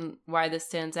only reason why this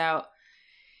stands out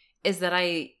is that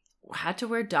I had to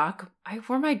wear I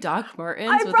wore my Doc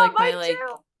Martens with like my like,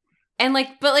 too. And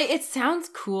like, but like it sounds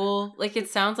cool. Like it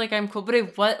sounds like I'm cool, but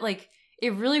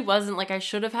it really wasn't. Like I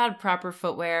should have had proper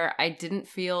footwear. I didn't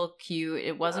feel cute.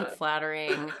 It wasn't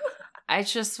flattering. I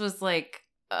just was like,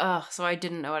 ugh. So I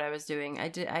didn't know what I was doing. I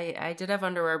did have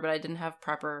underwear, but I didn't have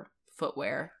proper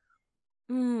footwear.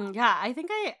 Yeah, I think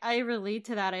I relate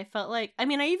to that. I felt like, I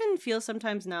mean, I even feel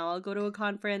sometimes now I'll go to a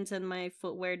conference and my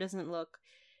footwear doesn't look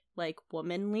like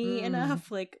womanly enough,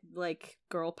 like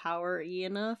girl power-y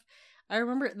enough. I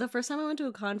remember the first time I went to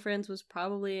a conference was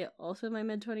probably also in my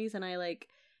mid-20s, and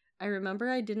I remember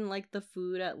I didn't like the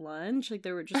food at lunch. Like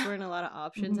there weren't a lot of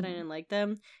options and I didn't like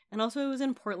them. And also it was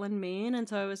in Portland, Maine, and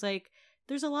so I was like,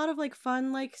 there's a lot of like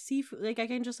fun like seafood, like I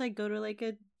can just like go to like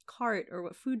a cart or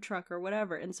a food truck or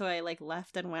whatever. And so I like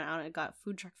left and went out and got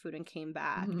food truck food and came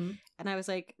back. And I was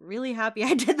like really happy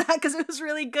I did that because it was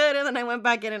really good. And then I went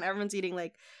back in and everyone's eating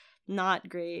like not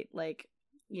great, like,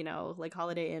 you know, like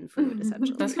Holiday Inn food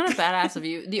essentially. That's kind of badass of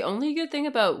you. The only good thing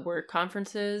about work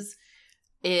conferences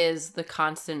is the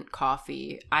constant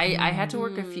coffee. I had to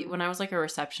work when I was like a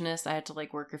receptionist, I had to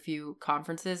like work a few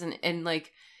conferences and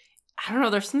like, I don't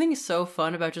know, there's something so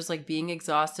fun about just like being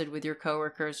exhausted with your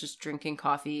coworkers, just drinking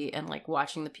coffee and like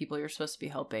watching the people you're supposed to be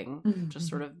helping just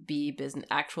sort of be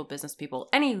actual business people.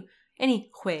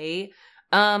 Anyway,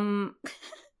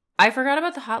 I forgot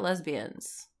about the hot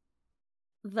lesbians.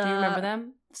 Do you remember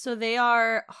them? So they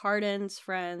are Hardin's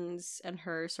friends and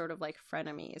her sort of like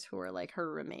frenemies who are like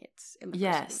her roommates in the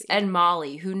first movie. And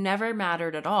Molly, who never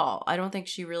mattered at all. I don't think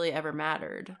she really ever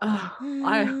mattered.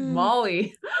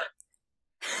 Molly.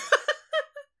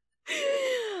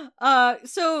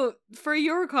 So for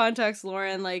your context,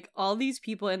 Lauren, like all these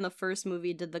people in the first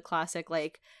movie did the classic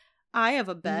like, I have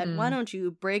a bet, why don't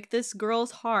you break this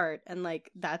girl's heart? And like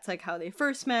that's like how they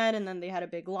first met, and then they had a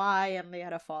big lie and they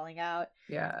had a falling out.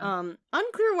 Yeah.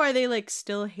 Unclear why they like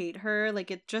still hate her.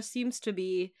 Like it just seems to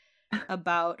be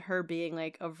about her being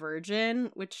like a virgin,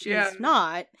 which she's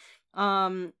not.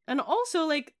 And also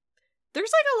like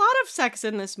there's like a lot of sex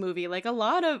in this movie. Like a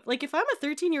lot of like if I'm a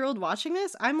 13-year-old watching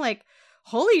this, I'm like,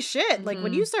 holy shit, like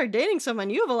when you start dating someone,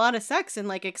 you have a lot of sex in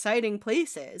like exciting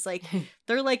places. Like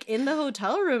they're like in the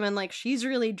hotel room and like she's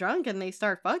really drunk and they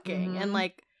start fucking. And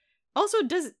like also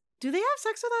do they have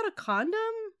sex without a condom?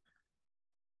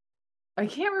 I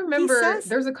can't remember.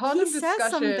 There's a condom discussion.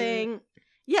 Says something.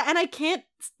 Yeah, and I can't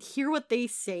hear what they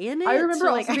say in it. I remember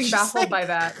so, also being baffled by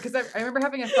that because I remember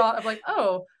having a thought of like,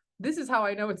 oh, this is how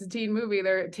I know it's a teen movie.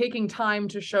 They're taking time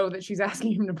to show that she's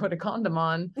asking him to put a condom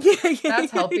on.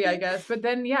 That's healthy, I guess. But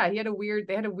then, yeah, they had a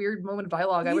weird moment of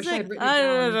dialogue. I wish I had written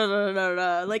it down.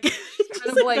 No. Like,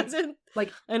 Kind of like is there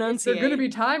enunciate. going to be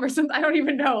time or something? I don't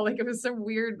even know. Like, it was some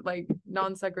weird, like,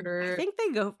 non sequitur.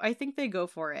 I think they go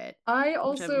for it. I I'm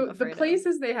also, the afraid of.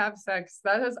 places they have sex,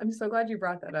 I'm so glad you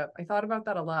brought that up. I thought about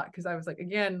that a lot because I was like,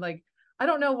 again, like, I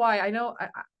don't know why. I know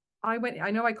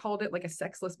I called it like a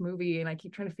sexless movie, and I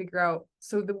keep trying to figure out.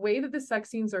 So the way that the sex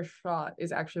scenes are shot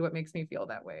is actually what makes me feel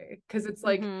that way. Because it's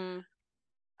like,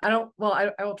 I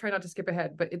will try not to skip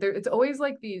ahead, but it's always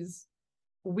like these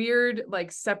weird,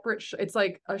 like separate, it's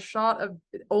like a shot of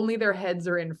only their heads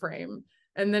are in frame.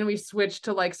 And then we switch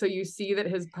to like, so you see that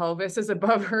his pelvis is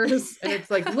above hers, and it's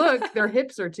like, look, their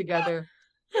hips are together.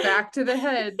 Back to the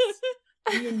heads.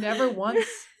 And you never once,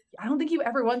 I don't think you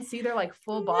ever once see their like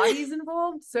full bodies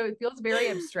involved. So it feels very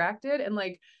abstracted. And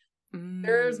like,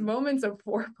 there's moments of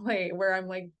foreplay where I'm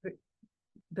like,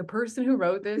 the person who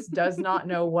wrote this does not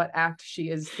know what act she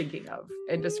is thinking of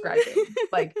and describing.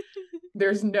 Like,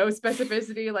 there's no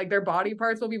specificity. Like, their body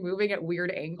parts will be moving at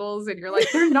weird angles, and you're like,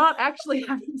 they're not actually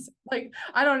having, like,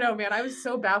 I don't know, man. I was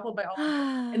so baffled by all of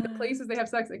it. And the places they have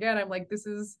sex, again, I'm like, this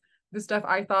is the stuff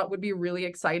I thought would be really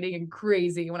exciting and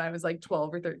crazy when I was like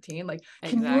 12 or 13. Like,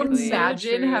 can you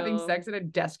imagine having sex in a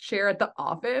desk chair at the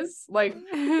office? Like,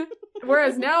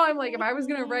 whereas now I'm like, if I was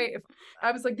gonna write, if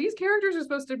I was like, these characters are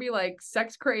supposed to be like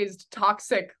sex crazed,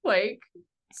 toxic, like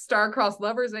star-crossed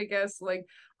lovers, I guess, like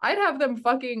I'd have them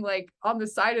fucking like on the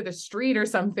side of the street or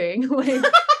something. Like,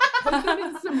 put them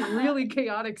in some really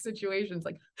chaotic situations.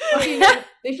 Like,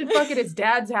 they should fuck at his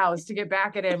dad's house to get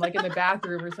back at him, like in the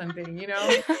bathroom or something, you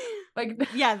know? Like,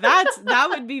 yeah, that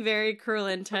would be very cruel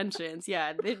intentions.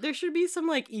 Yeah, there should be some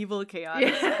like evil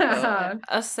chaotic. Yeah.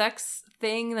 A sex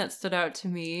thing that stood out to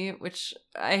me, which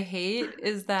I hate,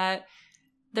 is that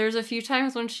there's a few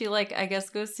times when she, like, I guess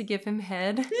goes to give him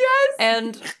head. Yes.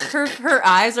 And her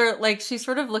eyes are like, she's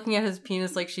sort of looking at his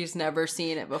penis like she's never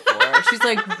seen it before. She's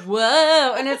like,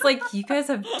 whoa. And it's like, you guys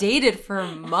have dated for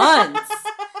months.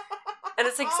 And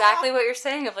it's exactly what you're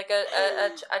saying of like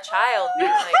a child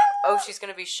being like, oh, she's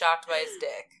going to be shocked by his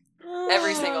dick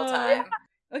every single time.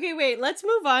 Okay, wait, let's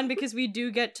move on because we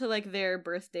do get to like their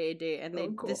birthday date,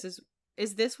 and cool. This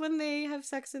is this when they have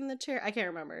sex in the chair? I can't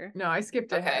remember. No, I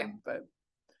skipped ahead, but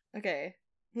okay.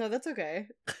 No, that's okay.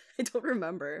 I don't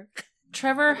remember.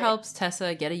 Trevor helps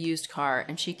Tessa get a used car,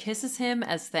 and she kisses him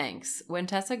as thanks. When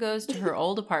Tessa goes to her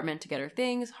old apartment to get her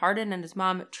things, Hardin and his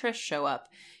mom, Trish, show up.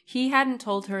 He hadn't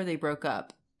told her they broke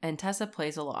up, and Tessa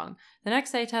plays along. The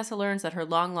next day, Tessa learns that her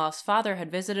long-lost father had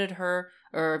visited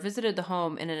the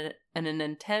home in an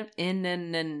attempt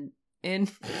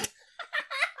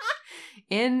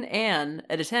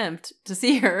to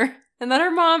see her, and that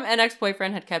her mom and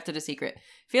ex-boyfriend had kept it a secret.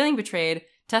 Feeling betrayed,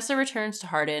 Tessa returns to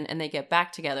Hardin and they get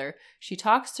back together. She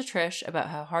talks to Trish about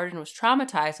how Hardin was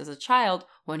traumatized as a child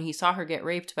when he saw her get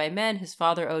raped by men his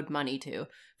father owed money to.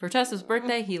 For Tessa's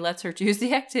birthday, he lets her choose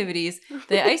the activities.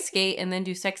 They ice skate and then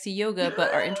do sexy yoga,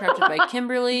 but are interrupted by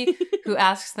Kimberly, who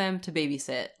asks them to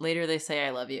babysit. Later, they say,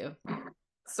 I love you.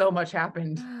 So much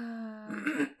happened.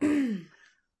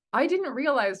 I didn't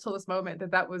realize till this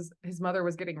moment that was his mother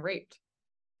was getting raped.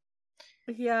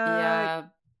 Yeah.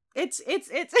 It's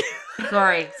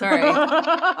Sorry.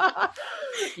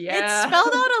 Yeah. It's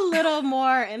spelled out a little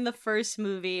more in the first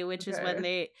movie, which is when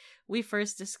we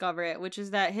first discover it, which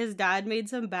is that his dad made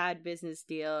some bad business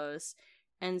deals,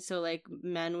 and so like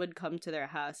men would come to their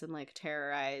house and like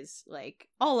terrorize like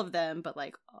all of them, but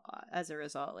like as a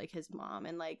result like his mom,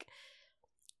 and like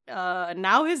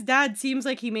now his dad seems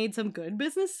like he made some good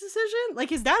business decision. Like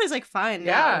his dad is like fine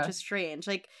now, which is strange.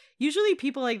 Like usually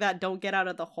people like that don't get out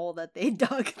of the hole that they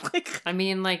dug. Like, I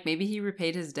mean, like maybe he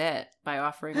repaid his debt by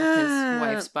offering up his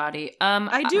wife's body.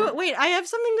 Wait, I have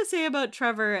something to say about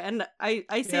Trevor, and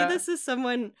I say this as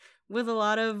someone with a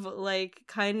lot of like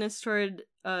kindness toward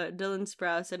Dylan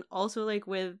Sprouse, and also like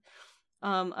with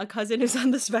a cousin who's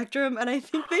on the spectrum, and I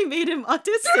think they made him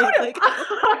autistic. Dude, like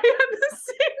I am the same.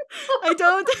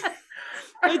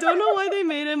 I don't know why they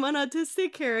made him an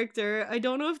autistic character. I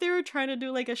don't know if they were trying to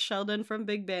do like a Sheldon from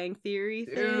Big Bang Theory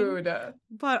thing. Dude.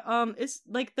 But it's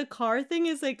like the car thing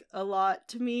is like a lot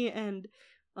to me, and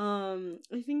I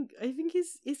think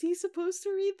is he supposed to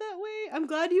read that way? I'm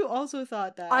glad you also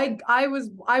thought that.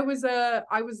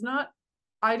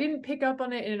 I didn't pick up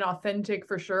on it in an authentic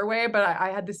for sure way, but I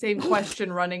had the same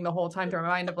question running the whole time through my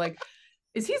mind of like,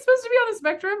 is he supposed to be on the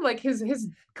spectrum? Like his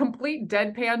complete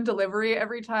deadpan delivery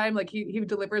every time, like he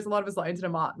delivers a lot of his lines in a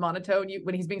monotone.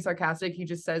 When he's being sarcastic, he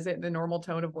just says it in the normal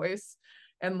tone of voice.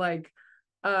 And like,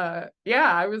 yeah,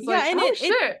 I was Yeah, like, and oh it-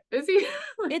 shit, is he?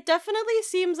 It definitely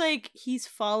seems like he's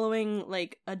following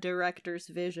like a director's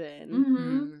vision.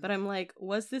 Mhm. But I'm like,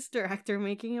 was this director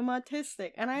making him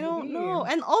autistic? And I don't Maybe. know.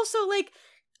 And also, like,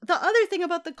 the other thing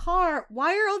about the car,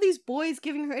 why are all these boys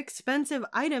giving her expensive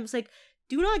items? Like,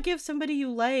 do not give somebody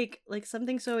you like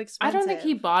something so I expensive. don't think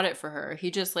he bought it for her.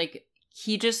 He just like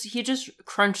he just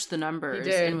crunched the numbers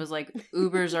did. and was like,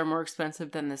 Ubers are more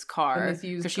expensive than this car this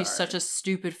used because she's car. such a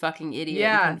stupid fucking idiot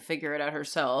Yeah. and couldn't figure it out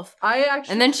herself. I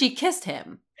actually, And then she kissed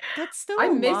him. That's still I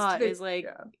a missed lot. the- Is like,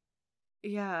 yeah.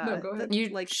 yeah. No, go ahead. that- You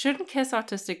like, shouldn't kiss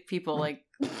autistic people like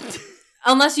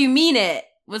unless you mean it.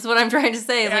 Was what I'm trying to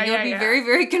say. Yeah, Like it would yeah, be yeah. very,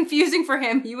 very confusing for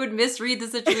him. He would misread the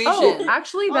situation. Oh,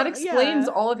 actually, that Oh, explains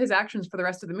yeah. all of his actions for the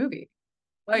rest of the movie.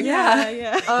 Like,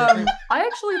 yeah. I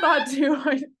actually thought too.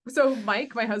 So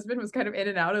Mike, my husband, was kind of in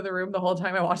and out of the room the whole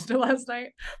time I watched it last night,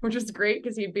 which is great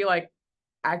because he'd be like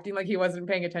acting like he wasn't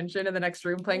paying attention in the next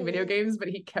room playing video games, but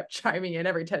he kept chiming in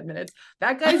every 10 minutes.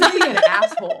 That guy's being an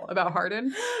asshole about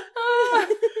Hardin.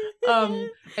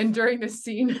 And during this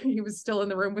scene, he was still in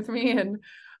the room with me, and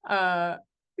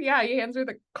yeah, he hands her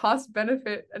the cost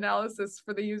benefit analysis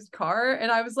for the used car,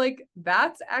 and I was like,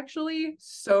 that's actually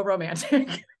so romantic.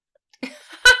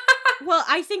 Well,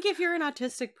 I think if you're an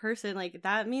autistic person, like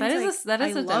that means That is like, that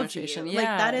is I a love demonstration. you. Yeah.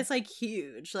 Like that is like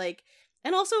huge. Like,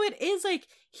 and also it is like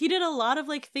he did a lot of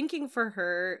like thinking for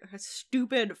her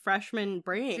stupid freshman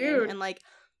brain, Dude. and like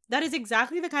that is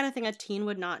exactly the kind of thing a teen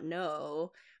would not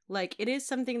know. Like it is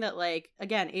something that like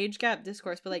again age gap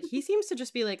discourse, but like he seems to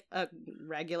just be like a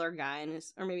regular guy in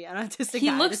his, or maybe an autistic. He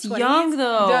guy in looks his 20s. young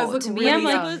though. He does look to me, really I'm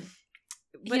like, young.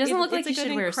 he doesn't look like it's he like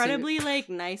should an wear a suit. incredibly like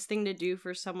nice thing to do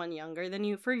for someone younger than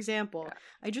you. For example, Yeah.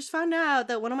 I just found out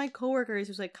that one of my coworkers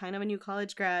who's like kind of a new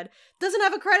college grad doesn't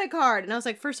have a credit card, and I was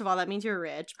like, first of all, that means you're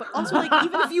rich, but also like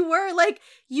even if you were, like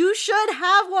you should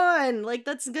have one. Like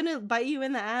that's gonna bite you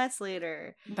in the ass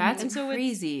later. That's And so it's-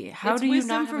 crazy. How it's do you wisdom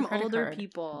not have from a credit older card?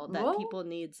 people that Well, people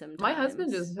need sometimes. My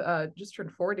husband is just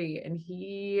turned 40, and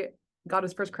he got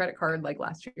his first credit card like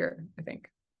last year, I think.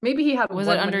 Maybe he had Was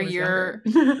one it when under he was your-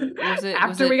 younger. was it-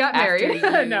 after was we it got after married?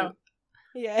 you- No,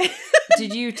 Yeah.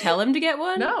 Did you tell him to get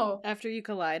one? no. After you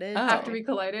collided. Oh. After we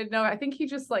collided, no. I think he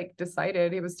just like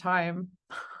decided it was time.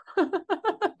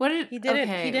 What did He didn't.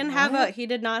 okay, he didn't have a. what? He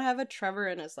did not have a Trevor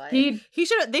in his life. He He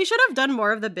should. They should have done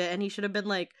more of the bit, and he should have been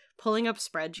like pulling up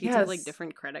spreadsheets of like Yes.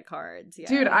 different credit cards. Yeah.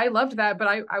 Dude, I loved that, but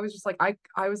I was just like,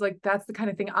 I was like, that's the kind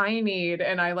of thing I need.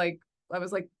 And I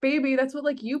was like, baby, that's what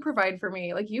like you provide for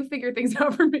me. Like you figure things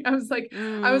out for me. I was like,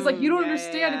 you don't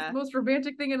understand. It's the most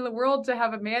romantic thing in the world to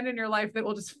have a man in your life that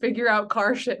will just figure out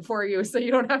car shit for you, so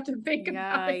you don't have to think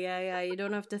about it. Yeah. You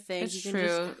don't have to think. It's you true. Can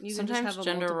just, you can just Sometimes have a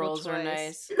gender multiple roles are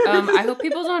choice. nice. I hope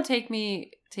people don't take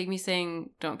me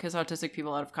saying don't kiss autistic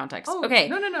people out of context. Oh, okay.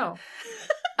 No.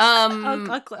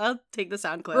 I'll take the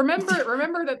sound clip.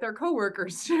 Remember that they're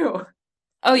coworkers too.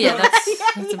 Oh yeah, that's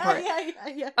yeah, important.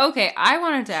 Yeah. Okay, I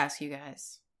wanted to ask you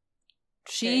guys.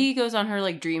 She goes on her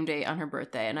like dream date on her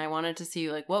birthday, and I wanted to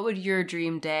see like what would your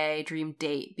dream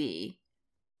date be?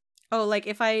 Oh, like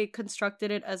if I constructed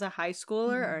it as a high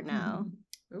schooler or now?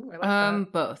 Ooh, I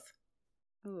like Both.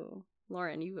 Ooh,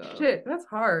 Lauren, you go. that. Shit, that's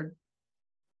hard.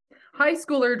 High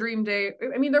schooler dream day.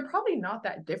 I mean, they're probably not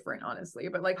that different, honestly,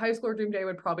 but like high schooler dream day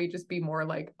would probably just be more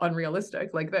like unrealistic,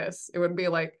 like this. It would be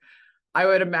like, I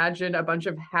would imagine a bunch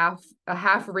of half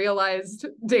realized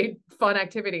date fun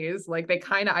activities. Like they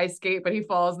kind of ice skate, but he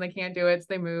falls and they can't do it. So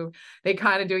they move. They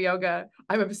kind of do yoga.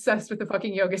 I'm obsessed with the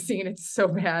fucking yoga scene. It's so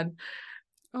bad.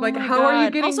 Oh Like, my how are you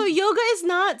God. getting- Also, yoga is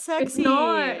not sexy. It's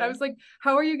not. I was like,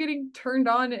 how are you getting turned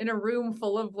on in a room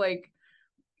full of like,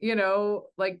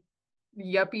 like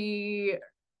yuppie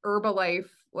Herbalife,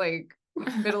 like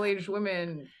middle-aged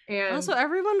women, and Also,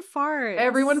 everyone farts.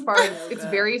 everyone farts. It's Yoga.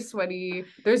 very sweaty.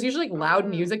 There's usually like loud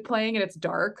music playing and it's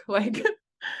dark. Like,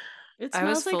 It I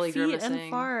was smells like fully feet grimacing.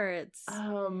 and farts.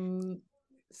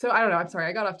 so I don't know. I'm sorry,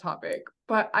 I got off topic,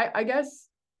 but I guess,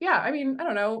 yeah, I mean, I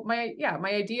don't know. My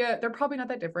idea, they're probably not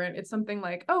that different. It's something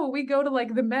like, oh, we go to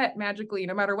like the Met magically,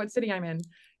 no matter what city I'm in.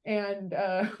 And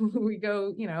we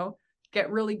go, get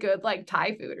really good like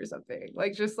Thai food or something.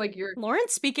 Like just like you're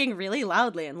Lauren's speaking really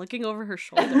loudly and looking over her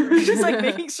shoulder. She's like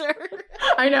making sure.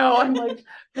 I know. I'm like,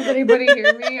 does anybody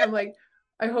hear me? I'm like,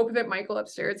 I hope that Michael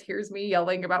upstairs hears me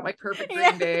yelling about my perfect dream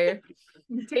Yeah. day.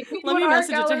 Take me Let to me an art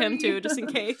message it to him gallery. too, just in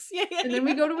case. Yeah. And then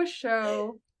we go to a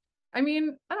show. I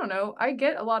mean, I don't know. I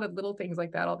get a lot of little things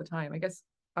like that all the time. I guess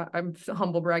I'm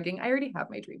humble bragging. I already have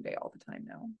my dream day all the time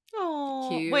now. Oh,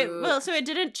 Cute. wait. Well, so it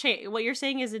didn't change. What you're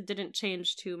saying is it didn't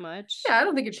change too much. Yeah, I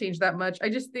don't think it changed that much. I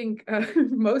just think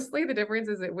mostly the difference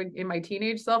is that when in my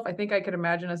teenage self, I think I could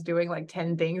imagine us doing like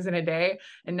 10 things in a day,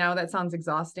 and now that sounds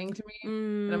exhausting to me.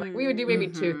 And I'm like, we would do maybe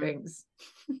 2 things.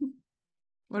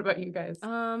 What about you guys?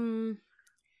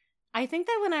 I think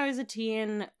that when I was a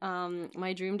teen,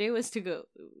 my dream date was to go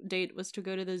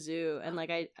to the zoo, and like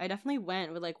I definitely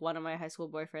went with like one of my high school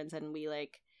boyfriends, and we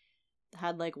like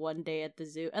had like one day at the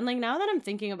zoo. And like now that I'm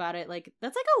thinking about it, like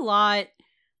that's like a lot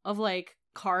of like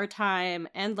car time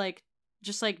and like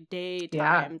just like day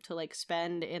time to like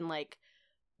spend in like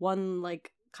one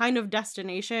like kind of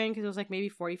destination, because it was like maybe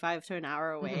 45 to an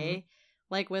hour away,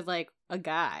 like with like a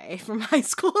guy from high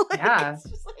school. Like, Yeah.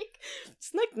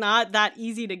 it's like not that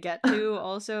easy to get to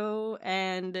also.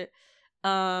 And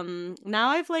now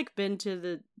I've like been to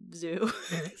the zoo.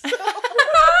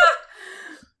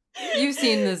 You've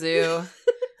seen the zoo.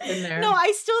 In there. No,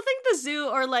 I still think the zoo,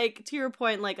 or like to your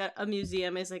point, like a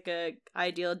museum is like a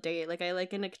ideal date. Like I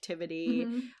like an activity.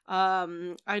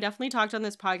 I definitely talked on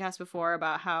this podcast before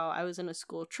about how I was in a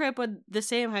school trip with the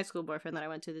same high school boyfriend that I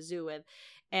went to the zoo with,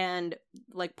 and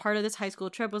like part of this high school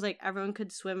trip was like everyone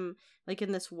could swim like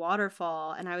in this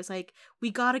waterfall, and I was like, we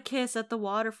gotta kiss at the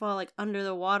waterfall, like under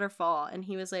the waterfall, and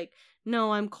he was like,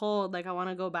 no, I'm cold, like I want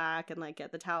to go back and like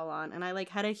get the towel on. And I like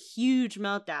had a huge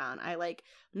meltdown. I like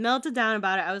melted down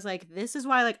about it. I was like, this is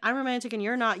why like I'm romantic and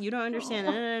you're not, you don't understand.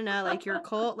 No, like you're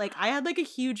cold. Like I had like a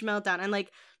huge meltdown, and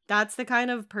like that's the kind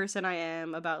of person I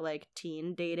am about like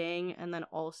teen dating. And then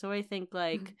also I think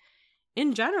like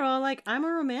in general, like I'm a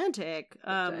romantic.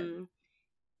 The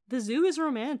zoo is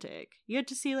romantic. You get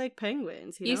to see like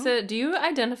penguins, you know? Issa, do you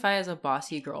identify as a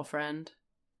bossy girlfriend?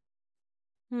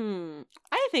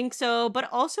 I think so, but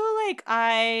also like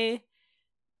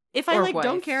if I Or like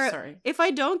don't wife, care, sorry. if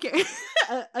I don't care,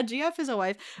 a GF is a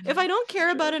wife. If I don't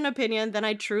care about an opinion, then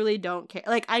I truly don't care.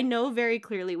 Like I know very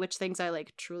clearly which things I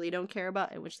like truly don't care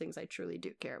about and which things I truly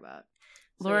do care about.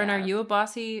 So, Lauren, yeah. are you a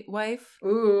bossy wife?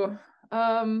 Ooh.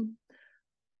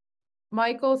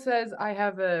 Michael says I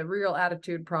have a real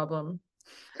attitude problem.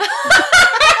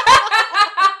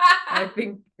 I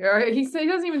think he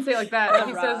doesn't even say it like that. That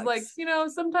He says like, rocks. you know,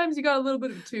 sometimes you got a little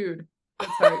bit of tude.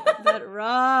 That's how That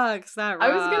rocks. That rocks.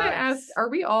 I was gonna ask, are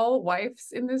we all wives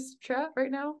in this chat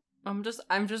right now? I'm just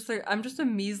a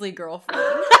measly girlfriend.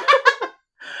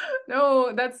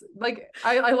 No, that's like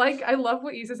I love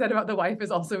what Issa said about the wife is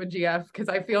also a GF, because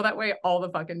I feel that way all the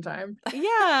fucking time.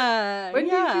 Yeah. When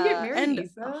did you get married, And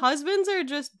Issa? husbands are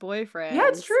just boyfriends. Yeah,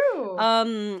 it's true.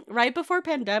 Right before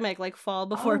pandemic, like fall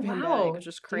before pandemic, wow. which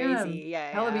is crazy. Damn.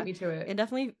 Yeah. Hella beat me to it. It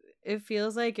definitely, it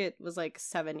feels like it was like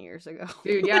 7 years ago.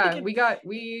 Dude, yeah, Like,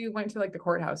 we went to like the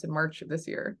courthouse in March of this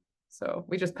year. So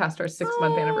we just passed our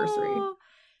 6-month anniversary. Oh,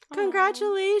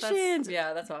 congratulations.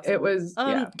 That's awesome. It was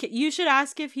yeah. You should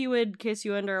ask if he would kiss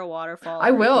you under a waterfall. I or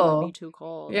if he will. would be too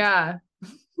cold. Yeah.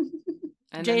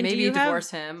 And Jane, then do maybe you have-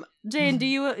 divorce him. Jane, do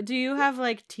you have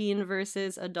like teen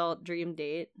versus adult dream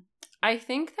date? I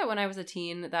think that when I was a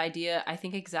teen, the idea, I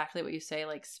think exactly what you say,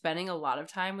 like spending a lot of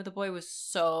time with a boy was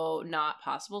so not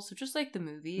possible. So just like the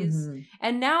movies. Mhm.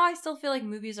 And now I still feel like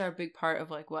movies are a big part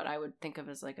of like what I would think of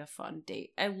as like a fun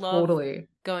date. I love Totally.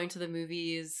 going to the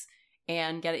movies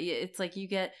and it's like you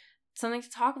get something to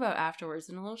talk about afterwards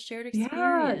and a little shared experience.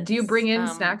 Yeah. Do you bring in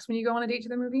snacks when you go on a date to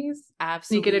the movies?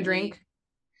 Absolutely. You get a drink?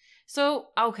 So,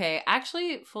 okay,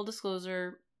 actually, full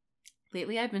disclosure,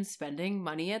 lately I've been spending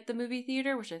money at the movie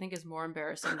theater, which I think is more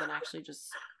embarrassing than actually just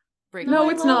breaking. No,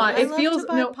 my it's wallet. not. I It love feels to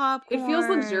buy popcorn. it feels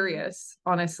luxurious,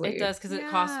 honestly. It does because it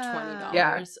costs $20.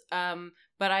 Yeah.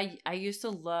 But I used to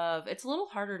love. It's a little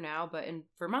harder now, but in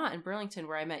Vermont, in Burlington,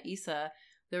 where I met Issa,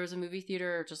 there was a movie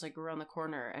theater just like around the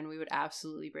corner, and we would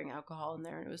absolutely bring alcohol in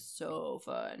there, and it was so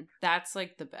fun. That's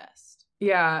like the best.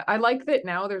 Yeah, I like that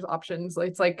now there's options.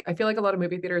 It's like I feel like a lot of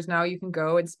movie theaters now you can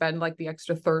go and spend like the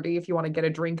extra 30 if you want to get a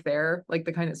drink there, like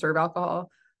the kind that serve alcohol.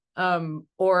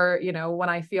 Or you know, when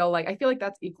I feel like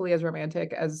that's equally as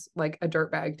romantic as like a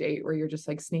dirtbag date where you're just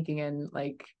like sneaking in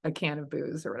like a can of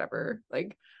booze or whatever.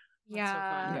 Like That's so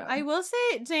fun. Yeah. I will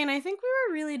say, Jane, I think we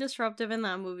were really disruptive in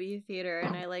that movie theater,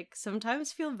 and I like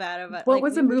sometimes feel bad about. what like,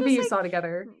 was we the were movie just, you like, saw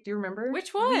together? Do you remember?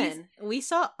 Which one? We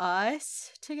saw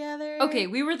Us together. Okay,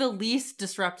 we were the least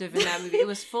disruptive in that movie. It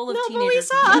was full of No, but teenagers.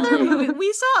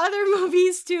 we saw other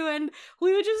movies too, and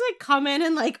we would just like come in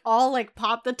and like all like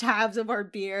pop the tabs of our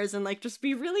beers and like just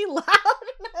be really loud.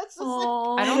 And I was just,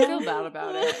 Aw. I don't feel bad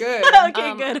about it. Good.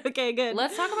 Okay, okay, good.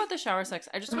 Let's talk about the shower sex.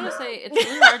 I just want to say it's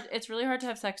really hard. It's really hard to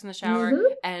have sex in the shower, Mhm.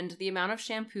 and the amount of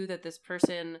shampoo that this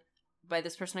person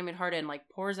I mean Harden, like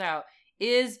pours out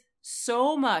is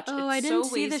so much. Oh, It's I didn't so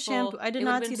see the wasteful. shampoo. I did It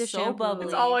not would've see been the so shampoo. bubbly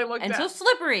That's all I looked and at. so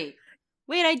slippery.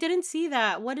 Wait, I didn't see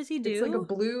that. What does he do? It's like a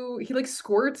blue, he like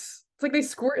squirts. It's like they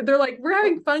squirt, they're like, we're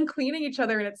having fun cleaning each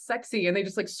other and it's sexy. And they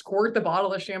just like squirt the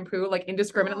bottle of shampoo like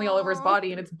indiscriminately all over his Aw.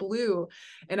 body and it's blue.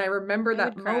 And I remember I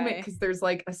that would moment cry. because there's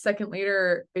like a second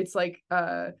later, it's like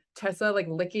Tessa like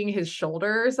licking his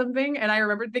shoulder or something. And I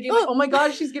remember thinking like, oh my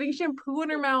God, she's getting shampoo in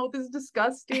her mouth. This is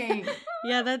disgusting.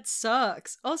 Yeah, that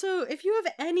sucks. Also, if you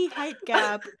have any height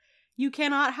gap, you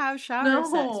cannot have shower sex.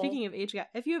 No. Speaking of age gap,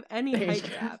 if you have any Age height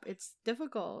gap. gap, it's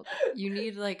difficult. You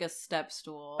need like a step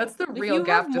stool. That's the If real you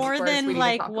gap have more discourse we than need to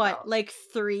like talk what, about. like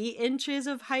 3 inches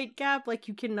of height gap, like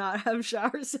you cannot have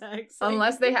shower sex. Like-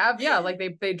 Unless they have, yeah, like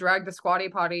they drag the squatty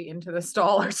potty into the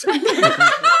stall or something.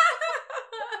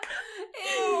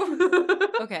 Ew.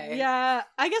 Okay. Yeah,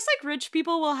 I guess like rich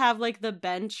people will have like the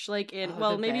bench, like in Oh,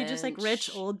 well, the maybe just like rich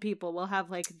bench. old people will have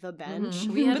like the bench.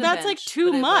 Mhm. We had But a that's like bench,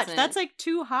 too but it much. wasn't- That's like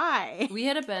too high. We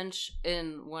had a bench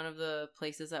in one of the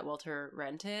places that Walter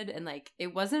rented, and like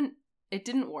it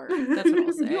didn't work. That's what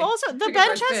I'll say. You also the Take a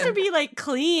bench fresh has to bin. be like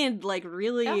cleaned like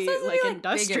really It also has to like be, like, big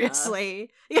industriously.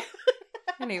 Yeah.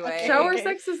 Anyway, Shower Okay.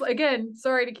 sex is, again,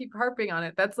 sorry to keep harping on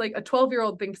it. That's like a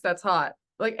 12-year-old thinks that's hot.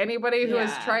 Like anybody who has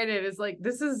Yeah. tried it is like,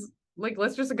 this is like,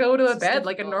 let's just go to a It's bed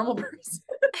like a difficult. normal person.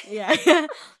 Yeah.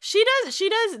 She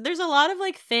does there's a lot of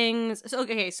like things. So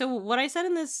okay, so what I said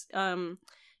in this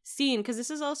scene, because this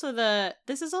is also the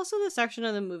section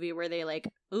of the movie where they like,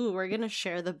 ooh, we're gonna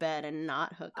share the bed and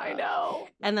not hook up. I know.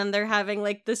 And then they're having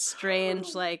like this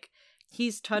strange like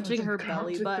he's touching her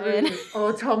belly button.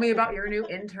 Oh, tell me about your new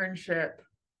internship.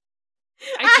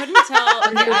 I couldn't tell.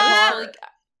 In Okay, the I car. was like,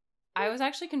 I was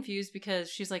actually confused because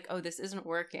she's like, "Oh, this isn't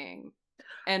working,"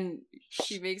 and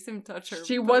she makes him touch her.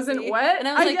 She wasn't pussy. wet, and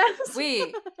I was like, guess.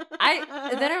 "Wait."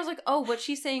 Then I was like, "Oh, what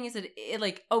she's saying is that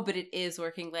like, oh, but it is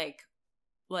working." Like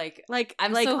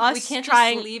I'm like so us we can't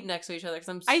trying just sleep next to each other because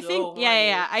I'm so. I think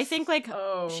yeah. I think like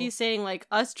Oh. she's saying like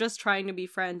us just trying to be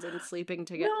friends and sleeping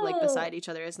together like No. beside each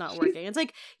other is not working. It's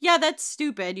like, yeah, that's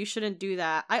stupid. You shouldn't do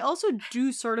that. I also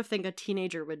do sort of think a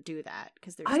teenager would do that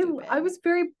because they're stupid. I was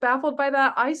very baffled by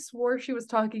that. I swore she was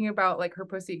talking about like her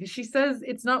pussy because she says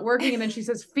it's not working and then she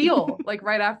says feel like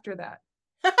right after that.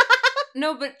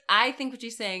 No, but I think what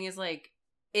she's saying is like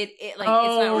it like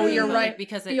oh, it's not working you're like, right.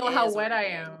 because it Feel how is wet I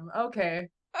working. am. Okay.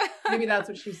 Maybe that's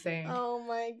what she's saying. Oh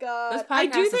my god. This podcast I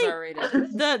do is think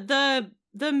R-rated.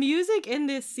 the music in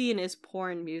this scene is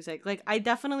porn music. Like I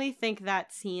definitely think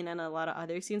that scene and a lot of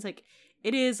other scenes like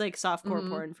it is like softcore Mhm.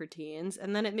 porn for teens,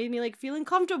 and then it made me like feel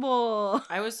uncomfortable.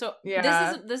 I was so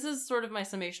Yeah. This is sort of my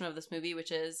summation of this movie,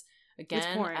 which is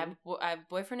again porn. I have a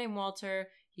boyfriend named Walter.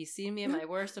 He's seen me at my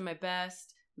worst and my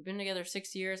best. We've been together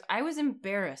 6 years. I was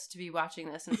embarrassed to be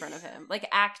watching this in front of him, like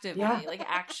actively, Yeah. like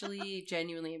actually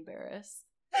genuinely embarrassed.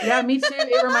 Yeah, me too.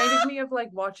 It reminded me of like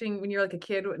watching when you're like a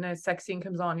kid and a sex scene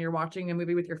comes on, you're watching a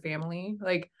movie with your family.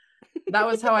 Like that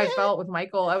was how I felt with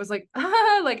Michael. I was like,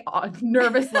 like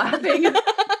nervous laughing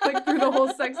like through the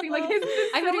whole sex scene. Like, isn't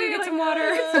this I'm gonna go silly? get Like, some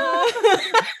water.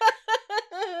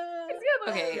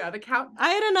 okay. Yeah, the count. I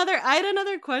had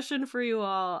another question for you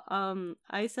all.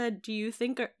 I said, do you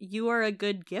think you are a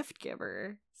good gift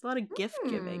giver? There's a lot of gift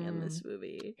giving in this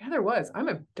movie. Yeah, there was. I'm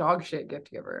a dog shit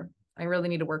gift giver. I really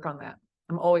need to work on that.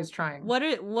 I'm always trying. What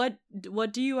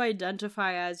do you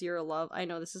identify as your love? I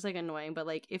know this is like annoying, but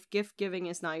like if gift giving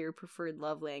is not your preferred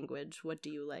love language, what do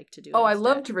you like to do? Oh, I instead?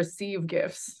 love to receive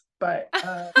gifts, but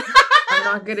I'm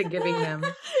not good at giving them.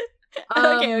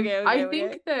 Okay, I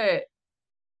think that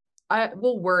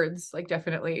words, like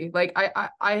definitely. Like I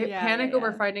Yeah, panic yeah,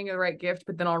 over yeah. finding the right gift,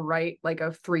 but then I'll write like a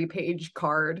 3-page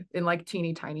card in like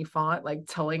teeny tiny font, like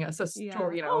telling us a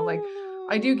story, you know, like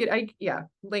I do get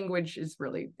language is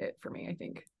really it for me, I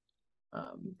think.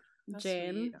 That's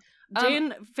Jane. sweet.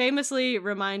 Jane famously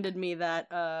reminded me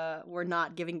that we're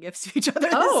not giving gifts to each other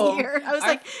Oh. this year. I was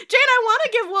like, Jane, I want to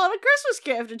give Will a Christmas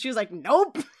gift, and she was like,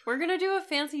 nope. We're gonna do a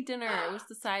fancy dinner. It was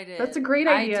decided. That's a great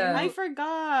idea. I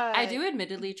forgot. I do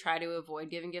admittedly try to avoid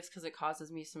giving gifts because it causes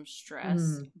me some stress.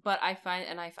 But I find,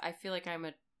 and I feel like I'm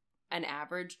an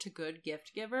average to good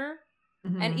gift giver.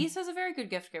 Mhm. And Issa's a very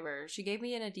good gift giver. She gave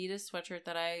me an Adidas sweatshirt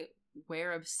that I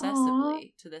wear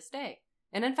obsessively to this day.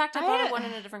 And in fact, I bought one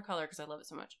in a different color because I love it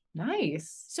so much.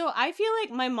 Nice. So I feel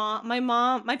like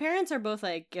my parents are both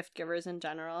like gift givers in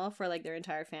general for like their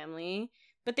entire family,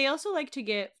 but they also like to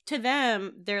give to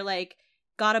them. They're like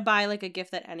gotta buy like a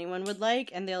gift that anyone would like,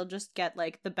 and they'll just get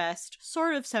like the best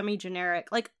sort of semi-generic,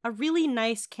 like a really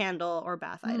nice candle or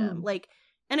bath item. Like,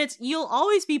 and you'll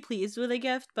always be pleased with a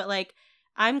gift, but like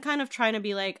I'm kind of trying to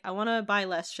be like, I want to buy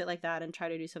less shit like that and try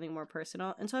to do something more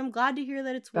personal. And so I'm glad to hear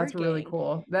that it's That's working. really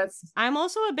cool. I'm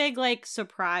also a big like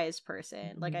surprise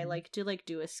person. Like I Mhm. like to like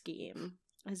do a scheme,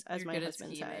 as You're my good at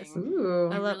husband says. scheming. Ooh.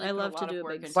 I You love really I put a love lot to of do a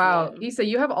work big into scheme. Wow, Issa,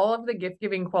 you have all of the gift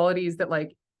giving qualities that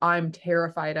like I'm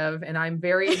terrified of and I'm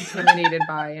very intimidated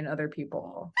by in other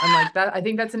people. I'm like that. I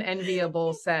think that's an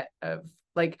enviable set of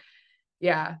like,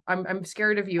 yeah, I'm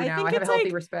scared of you I now. think I have a it's, healthy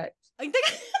like- respect. I think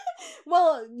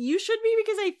well, you should be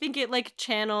because I think it like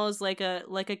channels like a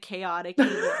chaotic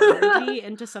evil energy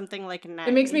into something like nice.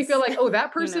 It makes me feel like, oh,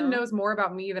 that person know? knows more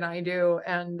about me than I do,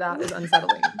 and that is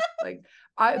unsettling. Like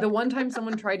the one time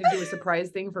someone tried to do a surprise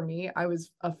thing for me, I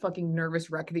was a fucking nervous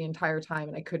wreck the entire time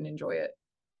and I couldn't enjoy it.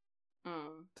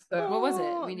 Mm. So What was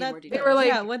it? We need more they details. were like,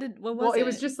 yeah, what was it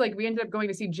was just like we ended up going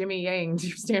to see Jimmy Yang do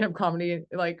stand-up comedy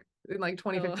like in like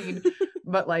 2015.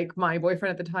 But like my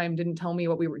boyfriend at the time didn't tell me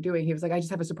what we were doing. He was like, I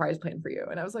just have a surprise plan for you.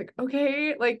 And I was like,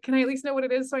 okay, like, can I at least know what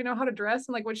it is so I know how to dress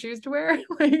and like what shoes to wear?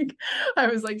 Like, I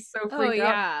was like so freaked out.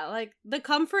 yeah, like the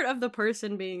comfort of the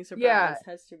person being surprised Yeah,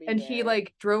 has to be And there. he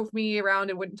like drove me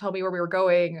around and wouldn't tell me where we were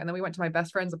going. And then we went to my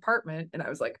best friend's apartment and I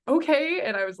was like, okay.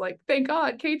 And I was like, thank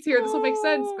God, Kate's here. This will make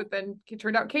sense. Oh. But then it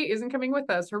turned out Kate isn't coming with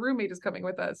us. Her roommate is coming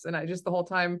with us. And I just the whole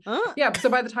time, Huh? yeah. So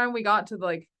by the time we got to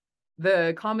like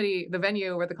the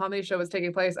venue where the comedy show was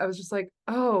taking place, I was just like,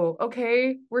 oh,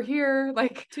 okay, we're here.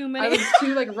 Like Too I many was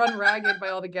too like run ragged by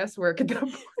all the guesswork at that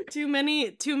point. too many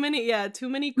curveballs,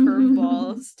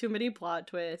 too many plot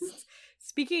twists.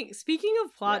 Speaking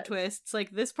of plot Yes. twists, like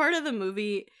this part of the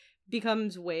movie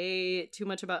becomes way too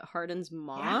much about Hardin's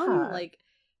mom. Yeah. Like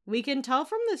we can tell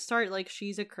from the start like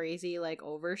she's a crazy like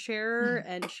oversharer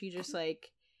and she just like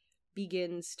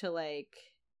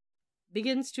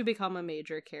begins to become a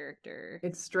major character.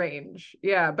 It's strange.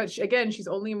 Yeah, but again, she's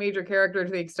only a major character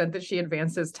to the extent that she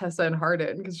advances Tessa and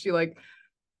Hardin because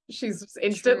she's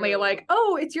instantly True. like,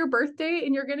 oh, it's your birthday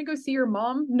and you're gonna go see your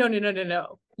mom?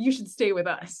 No. You should stay with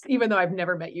us, even though I've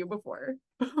never met you before.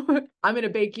 I'm gonna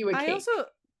bake you a cake.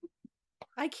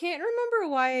 I can't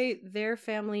remember why their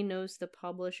family knows the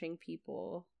publishing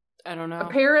people. I don't know.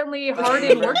 Apparently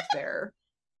Hardin worked there.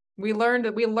 We learned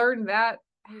that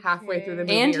halfway through the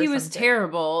movie. And or he was something.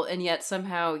 terrible, and yet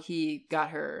somehow he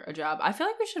got her a job. I feel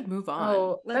like we should move on.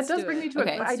 Oh, Let's that does do bring it. me to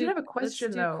Okay. it. But I did have a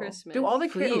question do though. Christmas. Do all the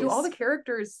Please.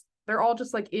 characters? They're all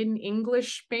just like in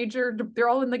English major. They're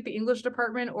all in like the English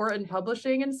department or in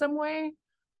publishing in some way.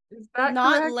 Is that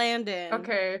Not correct? Landon.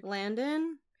 Okay.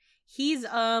 Landon? He's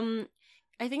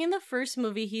I think in the first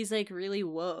movie he's like really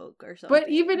woke or something. But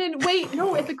even in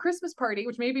at the Christmas party,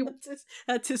 which maybe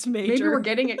that's his major. maybe we're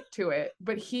getting it to it,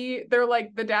 but they're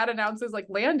like the dad announces like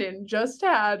Landon just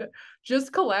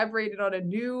collaborated on a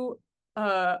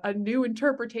new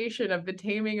interpretation of The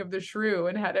Taming of the Shrew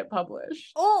and had it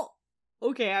published. Oh,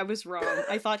 okay, I was wrong.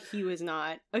 I thought he was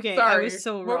not. Okay, Sorry. I was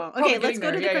so We're wrong. probably Okay, let's getting go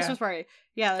to there. the Yeah, Christmas party.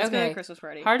 Yeah, let's go to Okay. the Christmas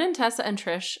party. Hardin, Tessa, and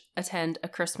Trish attend a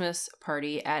Christmas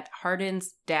party at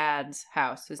Hardin's dad's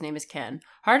house. His name is Ken.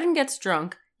 Hardin gets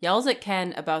drunk, yells at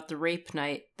Ken about the rape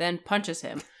night, then punches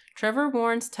him. Trevor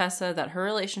warns Tessa that her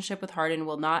relationship with Hardin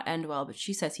will not end well, but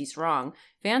she says he's wrong.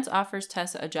 Vance offers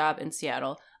Tessa a job in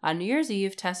Seattle. On New Year's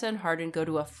Eve, Tessa and Hardin go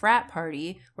to a frat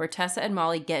party where Tessa and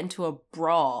Molly get into a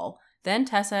brawl. Then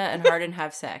Tessa and Hardin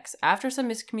have sex. After some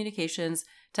miscommunications,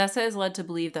 Tessa is led to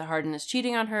believe that Hardin is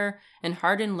cheating on her, and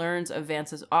Hardin learns of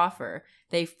Vance's offer.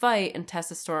 They fight, and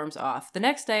Tessa storms off. The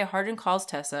next day, Hardin calls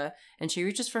Tessa, and she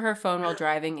reaches for her phone while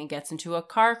driving and gets into a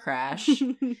car crash.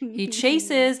 He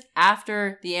chases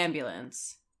after the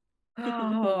ambulance.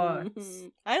 Oh,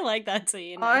 I like that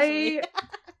scene. Actually.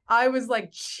 I was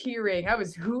like cheering. I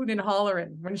was hooting and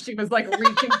hollering when she was like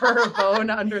reaching for her phone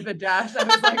under the dash. I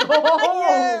was like,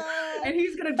 oh, Yeah. and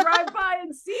he's gonna drive by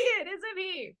and see it, isn't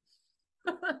he?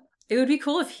 It would be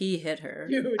cool if he hit her.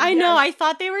 Dude, I know. yes. I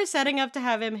thought they were setting up to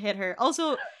have him hit her.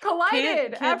 Also,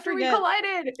 collided can't after forget- we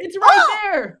collided. It's right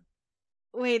there.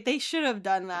 wait, they should have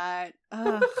done that.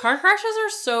 Ugh. Car crashes are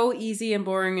so easy and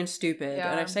boring and stupid.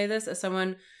 Yeah. And I say this as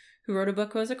someone who wrote a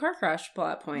book was a car crash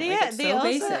plot point. They- Like, it's they so also-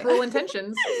 basic. Cruel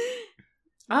intentions.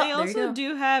 Oh, They there you also go.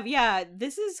 do have,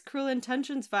 this is Cruel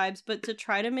Intentions vibes, but to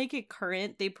try to make it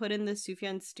current, they put in the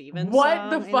Sufjan Stevens What song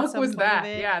the in fuck some was point that?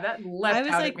 of it. Yeah, that left I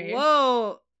was out like, at me.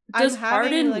 whoa. Does I'm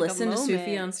having, Hardin like, a listen to moment.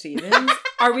 Sufjan Stevens?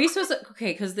 Are we supposed to?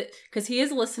 Okay, because he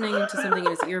is listening to something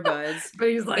in his earbuds, But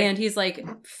he's like, and he's like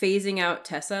phasing out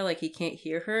Tessa, like he can't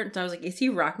hear her. And I was like, is he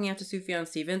rocking out to Sufjan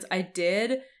Stevens? I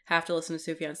did have to listen to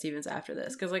Sufjan Stevens after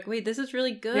this because, like, wait, this is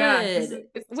really good. yeah, it's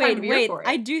time of year Wait, for it.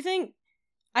 I do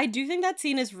think that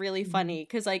scene is really funny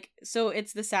because, like, so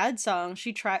it's the sad song.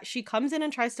 She comes in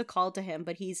and tries to call to him,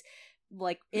 but he's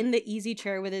like in the easy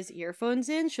chair with his earphones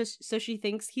in, so she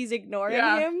thinks he's ignoring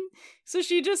Yeah. him. So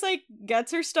she just like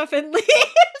gets her stuff and leaves.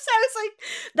 I was like,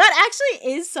 that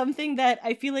actually is something that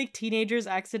I feel like teenagers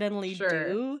accidentally Sure.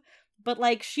 do. But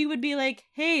like she would be like,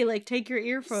 "Hey, like take your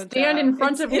earphones Stand out." in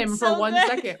front of him it's for so 1 good.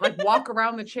 second, like walk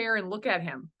around the chair and look at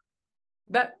him.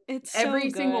 That It's so every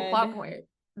single plot good. point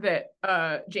that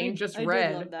Jane just I did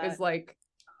read love that. is like,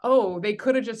 oh, they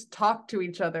could have just talked to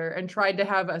each other and tried to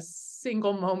have a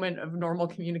single moment of normal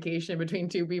communication between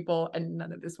two people, and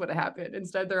none of this would have happened.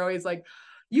 Instead, they're always like,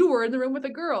 you were in the room with a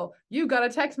girl, you got a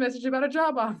text message about a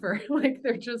job offer. Like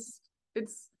they're just,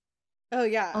 it's Oh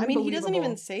yeah, I mean he doesn't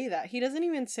even unbelievable. say that. He doesn't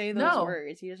even say those No.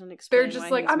 words. He doesn't explain. They're just why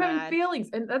like, he's I'm mad. having feelings.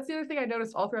 And that's the other thing I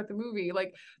noticed all throughout the movie.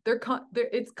 Like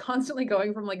it's constantly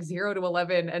going from like 0 to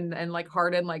 11 and like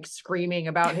Hardin like screaming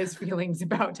about his feelings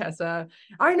about Tessa.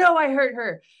 I know I hurt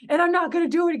her and I'm not going to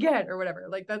do it again or whatever.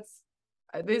 Like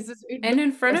this is, And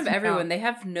in front of stresses me everyone, out. they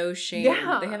have no shame.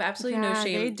 Yeah. They have absolutely no Yeah,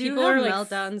 shame. they do People have are like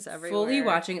meltdowns fully everywhere.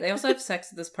 watching. They also have sex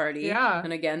at this party. Yeah.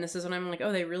 And again, this is when I'm like,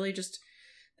 oh, they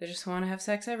just want to have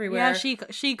sex everywhere. Yeah,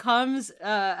 she comes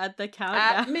at the At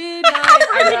countdown. midnight,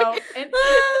 I know. And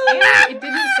it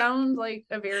didn't sound like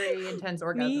a very intense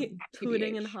orgasm. Me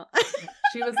hooting TBH. and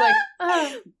She was like,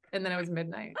 ah, and then it was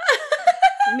midnight.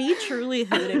 me truly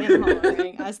hooting and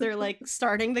hollering as they're like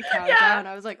starting the countdown.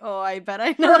 I was like, oh, I bet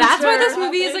I know. That's why what's this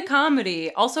movie is a happening.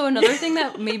 comedy. Also, another thing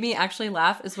that made me actually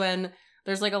laugh is when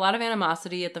there's like a lot of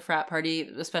animosity at the frat party,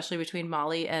 especially between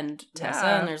Molly and Tessa,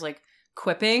 Yeah. and there's like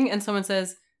quipping, and someone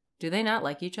says, "Do they not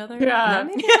like each other?" Yeah. And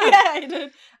that made me Yeah,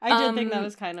 laugh. I did think that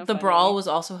was kind of the funny. brawl was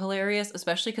also hilarious,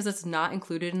 especially because it's not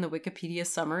included in the Wikipedia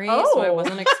summary, so I Oh.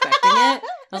 wasn't expecting it.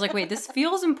 I was like, "Wait, this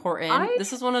feels important.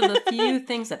 This is one of the few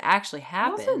things that actually I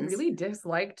happens." also really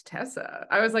disliked Tessa.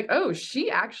 I was like, oh,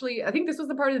 she actually, I think this was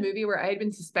the part of the movie where I had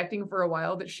been suspecting for a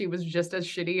while that she was just as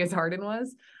shitty as Hardin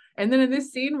was. And then in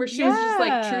this scene where she was just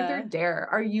like, truth or Yeah. dare,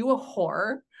 are you a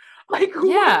whore? Like, what?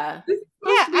 Yeah. This is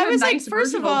supposed Yeah, to be I the was like, nice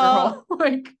first of virginal all, girl.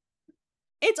 Like,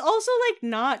 it's also like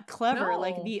not clever.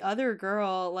 Like No. the other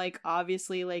girl, like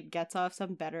obviously like gets off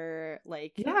some better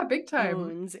like yeah, big time.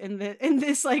 owns in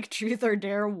this like truth or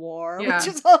dare war, Yeah. which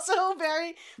is also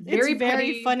very Very it's very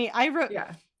petty. funny.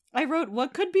 Yeah. I wrote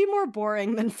what could be more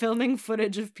boring than filming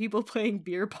footage of people playing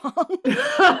beer pong.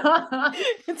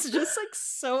 It's just like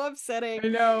so upsetting. I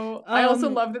know. I also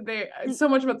Um, love that so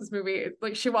much about this movie.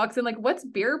 Like she walks in like, what's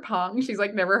beer pong? She's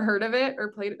like never heard of it or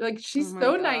played it. Like she's Oh my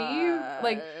so naive.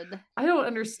 Like God. I don't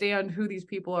understand who these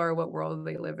people are, what world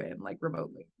they live in, like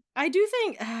remotely. I do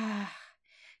think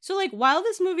so like while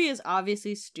this movie is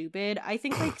obviously stupid, I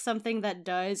think like something that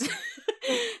does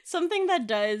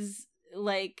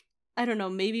like I don't know,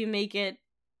 maybe make it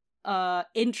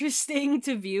interesting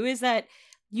to view is that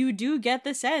you do get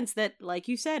the sense that, like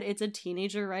you said, it's a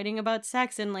teenager writing about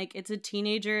sex and like it's a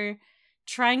teenager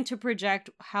trying to project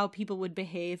how people would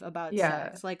behave about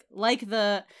Yeah. sex.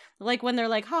 Like when they're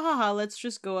like, ha ha ha, let's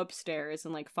just go upstairs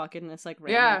and like fuck in this like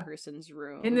random Yeah. person's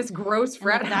room. In this gross And,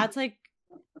 frat like, that's like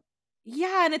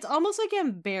yeah, and it's almost like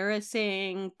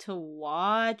embarrassing to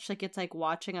watch. Like it's like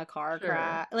watching a car Sure.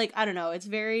 crash. Like I don't know, it's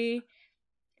very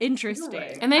interesting.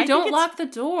 right. And they I think don't it's- lock the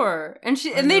door, and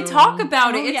I they know. talk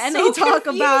about Oh, it. It's yeah, and so they talk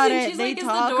confusing. about it. She's They like, "Is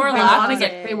talk the door about they locked?" want to It's it.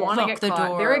 like, get they want to "Fuck get the caught.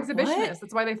 door." They're What? exhibitionists.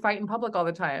 That's why they fight in public all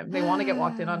the time. They want to get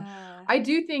walked in on. I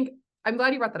do think I'm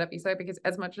glad you brought that up, Issa, because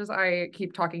as much as I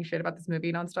keep talking shit about this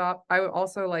movie nonstop, I would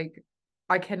also like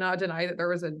I cannot deny that there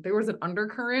was an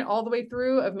undercurrent all the way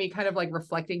through of me kind of like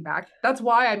reflecting back. That's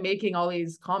why I'm making all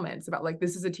these comments about like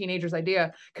this is a teenager's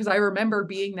idea, because I remember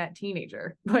being that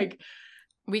teenager. Like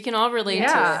We can all relate to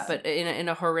Yeah. it, but in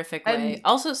a horrific way. And-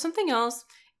 Also, something else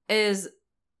is,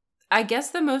 I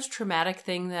guess the most traumatic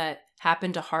thing that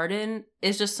happened to Hardin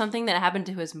is just something that happened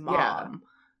to his mom. Yeah.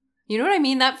 You know what I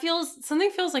mean? Something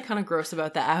feels like kind of gross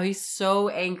about that. How he's so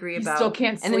angry he about, still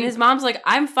can't sleep. and then his mom's like,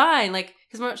 "I'm fine." Like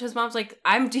his mom's like,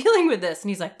 "I'm dealing with this," and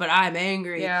he's like, "But I'm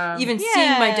angry." Yeah. Even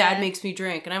seeing my dad Yeah. makes me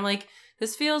drink, and I'm like,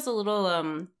 this feels a little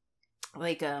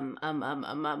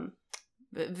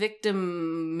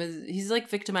victim. He's like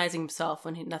victimizing himself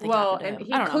when nothing well, happened to and him.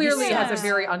 he I don't know. clearly He's has sad. a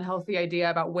very unhealthy idea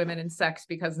about women and sex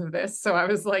because of this. So I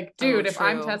was like, dude, if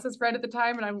I'm true. Tessa's friend at the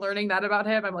time and I'm learning that about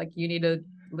him, I'm like, you need to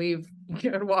leave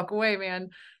and walk away, man.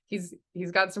 He's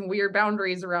got some weird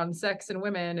boundaries around sex and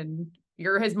women, and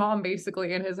you're his mom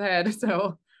basically in his head.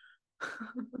 So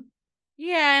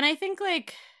Yeah, and I think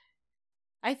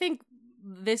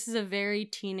this is a very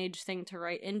teenage thing to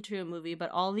write into a movie,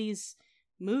 but all these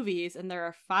movies, and there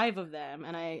are 5 of them,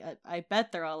 and I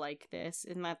bet they're all like this,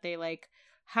 in that they like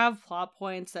have plot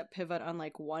points that pivot on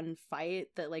like one fight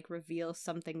that like reveals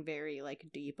something very like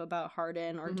deep about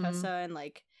Hardin or Mhm. Tessa, and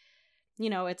like you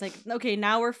know, it's like, okay,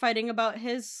 now we're fighting about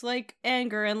his like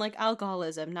anger and like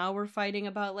alcoholism. Now we're fighting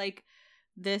about like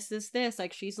this,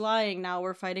 like she's lying. Now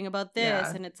we're fighting about this.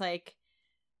 Yeah. And it's like,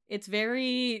 it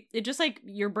just like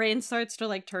your brain starts to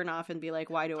like turn off and be like,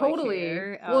 why do I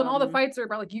care? Well, and all the fights are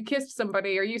about like you kissed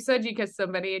somebody or you said you kissed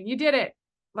somebody and you did it.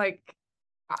 Like,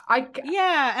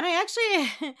 yeah, and I actually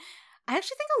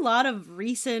think a lot of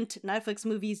recent Netflix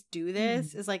movies do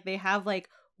this. Is like they have like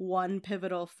one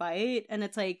pivotal fight, and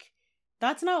it's like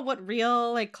that's not what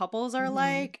real like couples are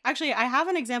like. Actually, I have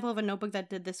an example of a Notebook that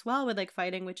did this well with like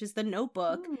fighting, which is The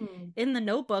Notebook. In The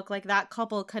Notebook, like that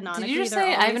couple canonically. Did you just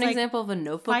say I have an example of a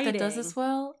Notebook that does this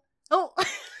well? Oh,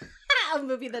 a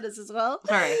movie that does as well.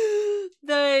 Sorry.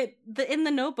 In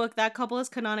The Notebook, that couple is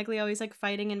canonically always like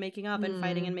fighting and making up and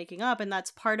fighting and making up, and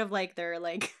that's part of like their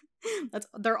like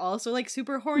they're also like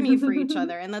super horny for each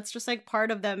other, and that's just like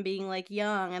part of them being like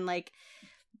young and like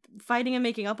fighting and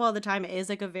making up all the time is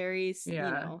like a very you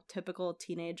know, typical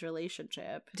teenage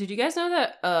relationship. Did you guys know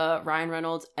that Ryan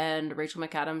Reynolds and Rachel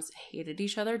McAdams hated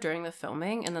each other during the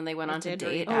filming, and then they went on to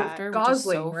date after? Gosling, which is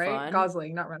so right? fun.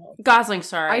 Gosling, not Reynolds. Gosling,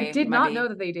 sorry. I did not know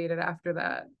that they dated after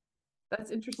that. That's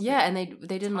interesting. Yeah, and they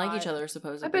didn't like each other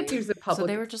supposedly. I bet there's a public. So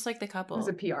they were just like the couple. It was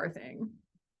a PR thing.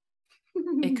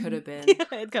 It could have been. Yeah,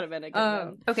 it could have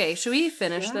been. Okay, should we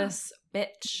finish this,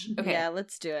 bitch? Okay. Yeah,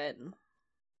 let's do it.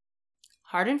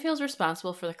 Hardin feels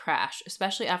responsible for the crash,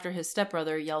 especially after his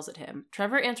stepbrother yells at him.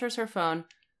 Trevor answers her phone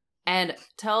and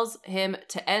tells him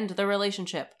to end the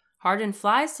relationship. Hardin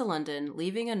flies to London,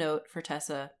 leaving a note for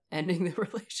Tessa, ending the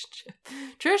relationship.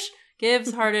 Trish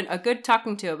gives Hardin a good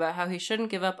talking to about how he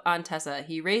shouldn't give up on Tessa.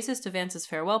 He races to Vance's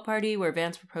farewell party where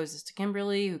Vance proposes to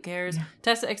Kimberly. Who cares?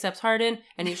 Tessa accepts Hardin,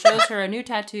 and he shows her a new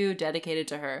tattoo dedicated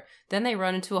to her. Then they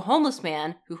run into a homeless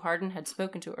man who Hardin had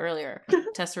spoken to earlier.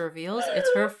 Tessa reveals it's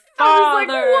her father. I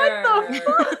was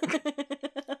like, what the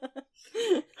fuck?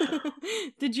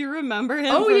 Did you remember him?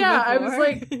 Oh from yeah, before? I was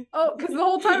like, because the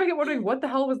whole time I kept wondering what the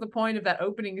hell was the point of that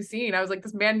opening scene. I was like,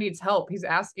 this man needs help. He's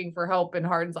asking for help, and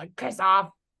Hardin's like, piss off.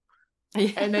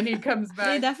 Yeah. And then he comes back.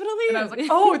 They definitely. And I was like,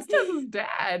 oh, it's Tessa's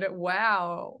dad.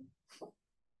 Wow.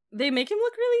 They make him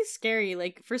look really scary.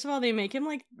 Like, first of all, they make him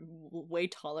like way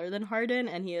taller than Hardin,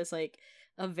 and he has like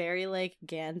a very like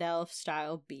Gandalf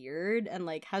style beard and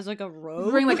like has like a robe.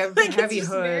 He's wearing like a Like, heavy it's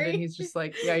just hood, very- and he's just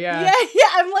like, yeah. Yeah.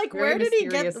 I'm like, Very where did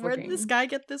mysterious where did this looking. guy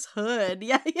get this hood?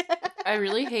 Yeah. I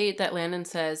really hate that Landon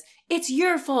says, it's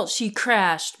your fault she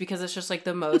crashed, because it's just like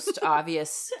the most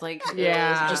obvious, like,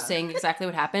 Yeah. just saying exactly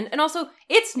what happened. And also,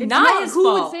 it's It's not his who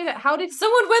fault. would say that? How did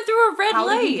Someone went through a red how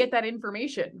light. did he get that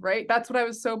information? Right? That's what I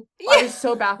was so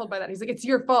baffled by that. He's like, it's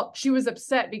your fault. She was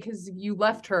upset because you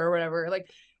left her or whatever. Like,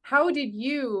 how did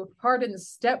you, Hardin's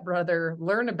stepbrother,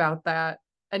 learn about that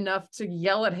enough to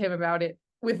yell at him about it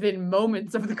within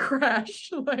moments of the crash?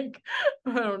 Like,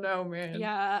 I don't know, man.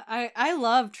 Yeah, I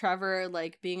love Trevor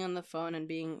like being on the phone and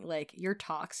being like, "You're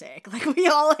toxic. Like we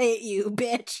all hate you,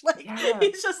 bitch." Like Yeah.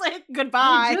 he's just like,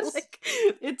 "Goodbye." Like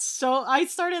it's so. I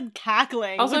started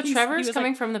cackling. Also, when he Trevor's was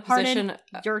coming like, from the "Hardin,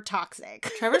 position. you're toxic.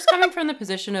 Trevor's coming from the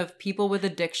position of people with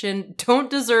addiction don't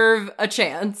deserve a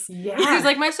chance. Yeah. He's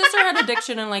like, my sister had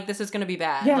addiction, and like this is gonna be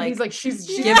bad. Yeah, like, he's like, she's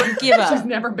give up. She's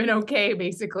never been okay,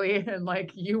 basically, and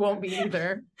like you won't be either.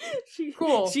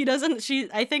 Cool. She doesn't.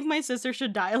 I think my sister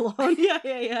should die alone.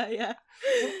 Yeah.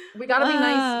 We gotta be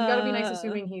nice. We gotta be nice,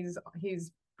 assuming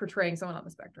he's portraying someone on the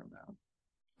spectrum, though.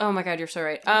 Oh my god, you're so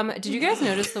right. Did you guys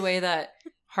notice the way that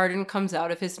Hardin comes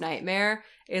out of his nightmare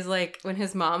is like when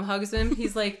his mom hugs him,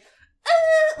 he's like,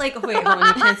 like, wait, hold on,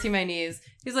 you can't see my knees.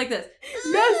 He's like this.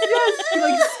 Yes. He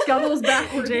like scuttles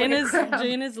backwards. Jane like a crab.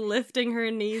 is lifting her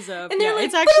knees up. And they're like,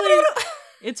 it's actually.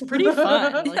 It's pretty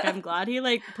fun. Like, I'm glad he,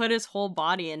 like, put his whole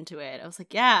body into it. I was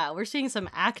like, yeah, we're seeing some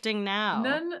acting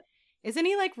now. Isn't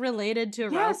he, like, related to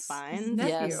Ralph Yes, Fiennes? his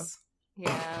nephew. Yes.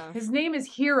 Yeah. His name is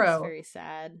It's Hero. very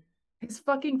sad. His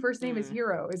fucking first name is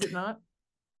Hero, is it not?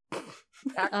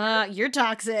 You're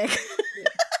toxic.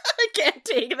 I can't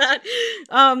take that.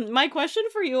 My question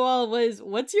for you all was,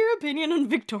 what's your opinion on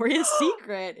Victoria's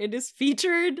Secret? It is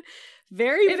featured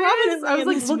very It prominently is. I was in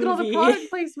like, this look at all the movie. product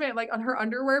placement, like on her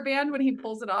underwear band when he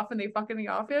pulls it off and they fuck in the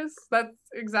office. That's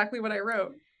exactly what I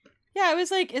wrote. Yeah, I was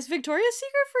like, is Victoria's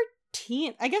Secret for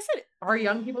teen? I guess it Are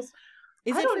young people? is.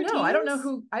 I It don't for know. I don't know teens?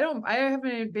 who. I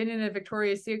haven't been in a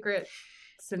Victoria's Secret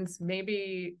since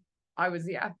maybe I was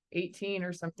 18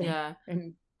 or something. Yeah.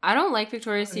 And I don't like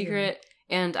Victoria's I don't either. Secret,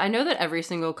 and I know that every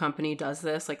single company does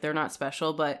this. Like, they're not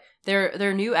special, but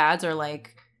their new ads are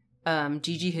like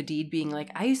Gigi Hadid being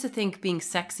like, I used to think being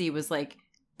sexy was like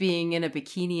being in a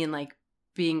bikini and like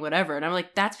being whatever. And I'm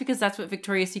like, that's because that's what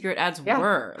Victoria's Secret ads Yeah.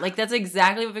 were. Like, that's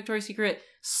exactly what Victoria's Secret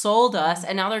sold us.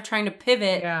 And now they're trying to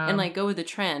pivot Yeah. and like go with the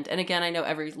trend. And again, I know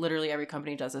literally every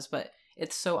company does this, but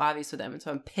it's so obvious with them. And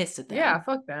so I'm pissed at them. Yeah,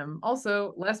 fuck them.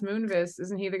 Also, Les Moonves,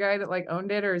 isn't he the guy that like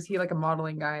owned it, or is he like a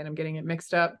modeling guy and I'm getting it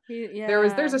mixed up?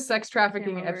 There's a sex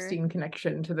trafficking remember. Epstein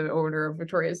connection to the owner of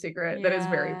Victoria's Secret that is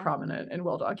very Yeah. prominent and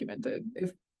well documented.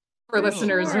 If for For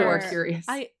listeners who are sure. curious,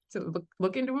 I so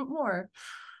look into it more.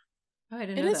 Oh, I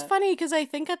didn't It know is that. funny because I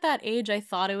think at that age I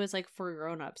thought it was like for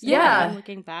grown-ups. Yeah. And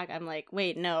looking back, I'm like,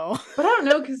 wait, no. But I don't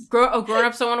know because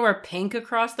Grown-ups don't want to wear pink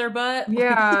across their butt?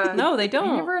 yeah, No, they I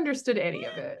don't. never understood any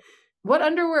of it. What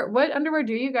underwear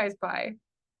do you guys buy?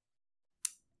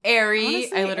 Airy.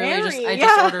 Honestly, I literally Aerie,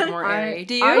 just yeah. ordered more Airy.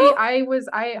 Do you? I was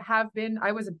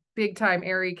a big time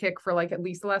Aerie kick for like at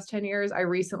least the last 10 years. I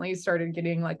recently started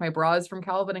getting like my bras from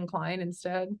Calvin and Klein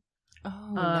instead.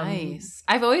 Oh, nice.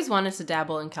 I've always wanted to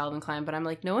dabble in Calvin Klein, but I'm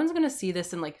like, no one's gonna see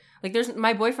this and like there's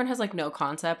my boyfriend has like no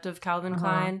concept of Calvin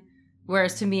Klein.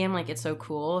 Whereas to me, I'm like, it's so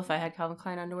cool if I had Calvin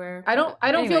Klein underwear. I don't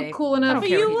Anyway, feel cool I enough. don't But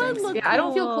care you what he would thinks. look Yeah, I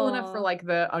don't feel cool enough cool. for like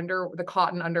the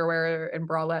cotton underwear and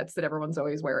bralettes that everyone's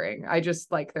always wearing. I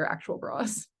just like their actual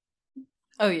bras.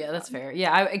 Oh yeah, that's fair.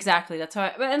 Yeah, exactly. That's how.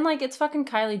 And like, it's fucking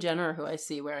Kylie Jenner who I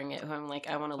see wearing it. Who I'm like,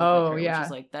 I want to look Oh, like her. yeah. Which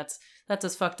is like that's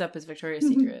as fucked up as Victoria's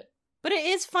Secret. But it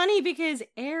is funny because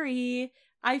Aerie,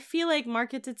 I feel like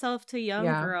markets itself to young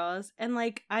Yeah. girls, and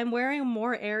like I'm wearing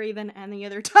more Aerie than any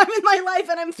other time in my life,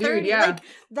 and I'm 30. yeah. Like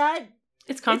that.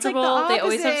 It's like the comfortable. They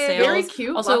always have opposite. sales. Very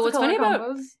cute. Also, Lots of what's color funny about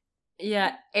combos.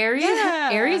 yeah, Aerie's Yeah,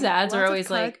 ads are lots of always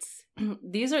like cuts.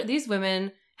 these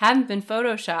women haven't been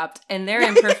photoshopped and they're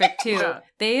imperfect too. Yeah.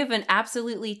 They have an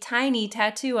absolutely tiny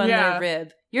tattoo on Yeah. their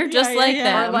rib. You're Yeah, just yeah, like yeah.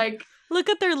 them. Or like, Look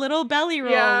at their little belly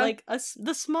roll, Yeah. like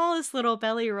the smallest little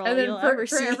belly roll and then you'll for ever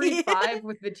see. every 5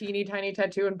 with the teeny tiny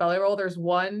tattoo and belly roll, there's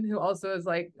one who also is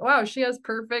like, wow, she has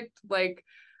perfect like,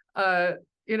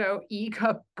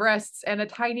 E-cup breasts and a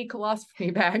tiny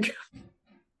colostomy bag.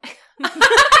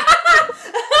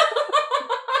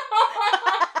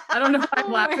 I don't know why I'm Oh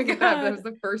my laughing at that, but that God. was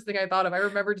the first thing I thought of. I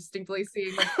remember distinctly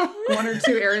seeing like 1 or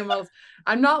 2 Aerie models.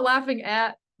 I'm not laughing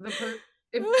at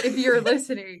if you're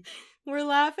listening. We're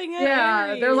laughing at Yeah,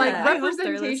 Aerie. they're like Yeah. I hope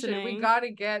they're representation. We listening. gotta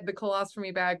get the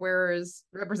colostomy bag wearers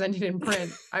represented in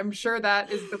print. I'm sure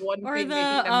that is the one Or thing the,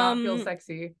 making them not feel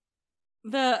sexy.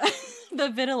 the the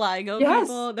vitiligo Yes.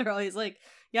 people. They're always like,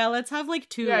 yeah, let's have like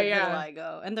 2 Yeah, yeah.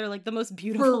 vitiligo, and they're like the most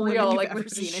beautiful For women real, you've like ever with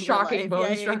seen the in shocking your life. bone Yeah,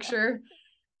 yeah, yeah. structure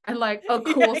and like a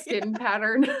Yeah, cool yeah. skin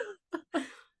pattern.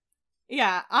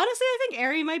 Yeah, honestly, I think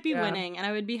Aerie might be Yeah. winning, and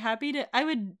I would be happy to.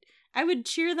 I would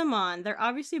cheer them on. They're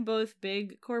obviously both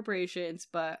big corporations,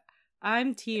 but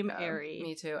I'm Team Yeah, Aerie.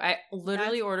 Me too. I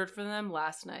literally That's- ordered for them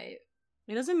last night.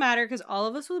 It doesn't matter because all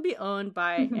of us will be owned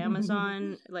by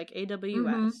Amazon, like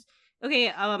AWS.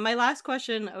 Okay, my last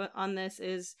question on this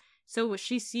is: so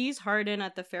she sees Harden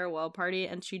at the farewell party,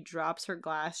 and she drops her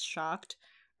glass, shocked.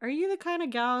 Are you the kind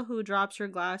of gal who drops her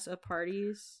glass at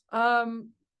parties?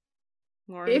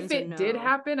 Lauren If is a it did no.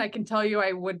 happen, I can tell you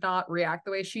I would not react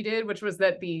the way she did, which was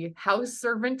that the house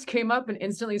servant came up and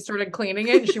instantly started cleaning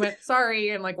it, and she went, sorry,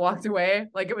 and like walked away.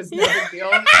 Like it was no big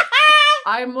deal.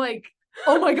 I'm like,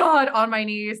 oh my God, on my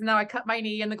knees. And now I cut my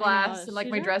knee in the glass and like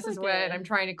she my does dress is like wet it. and I'm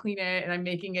trying to clean it and I'm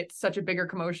making it such a bigger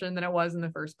commotion than it was in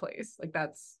the first place. Like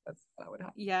that's what would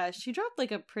happen. Yeah, she dropped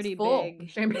like a pretty full. big,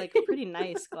 Champagne. like pretty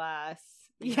nice glass.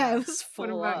 Yeah, it was What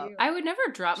full about up. you? I would never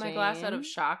drop my glass out of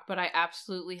Jane? shock, but I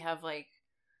absolutely have like,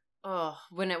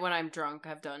 when I'm drunk,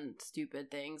 I've done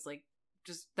stupid things like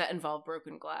just that involve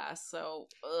broken glass. So,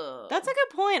 That's a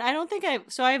good point. I don't think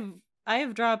I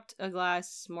have dropped a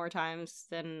glass more times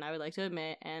than I would like to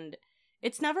admit, and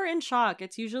it's never in shock.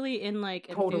 It's usually in like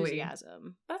Totally.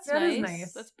 enthusiasm. That's That is nice.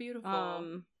 nice. That's beautiful.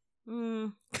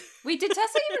 Mm. Wait, did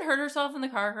Tessa even hurt herself in the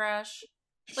car crash?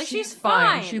 Like, she's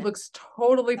fine. fine. She looks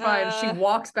totally fine. She Uh,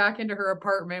 walks back into her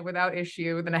apartment without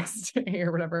issue the next day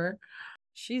or whatever.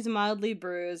 She's mildly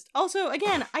bruised. Also,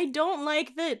 again, I don't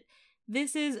like that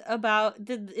this is about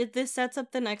this sets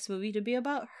up the next movie to be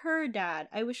about her dad.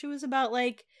 I wish it was about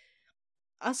like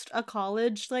a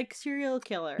college like serial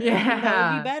killer. I think that would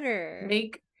Yeah. be better.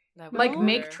 That would Like be No.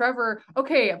 make better. Trevor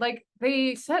okay, like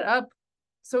they set up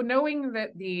so knowing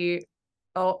that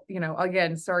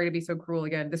again, sorry to be so cruel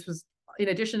again, this was in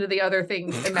addition to the other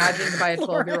things imagined by a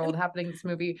 12-year-old happening in this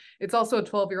movie, it's also a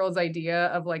 12-year-old's idea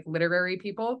of like literary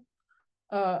people.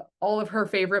 All of her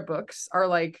favorite books are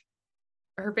like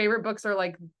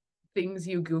things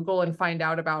you Google and find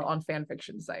out about on fan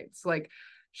fiction sites. Like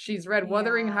she's read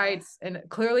Wuthering Yeah. Heights, and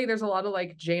clearly there's a lot of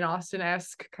like Jane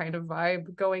Austen-esque kind of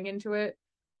vibe going into it.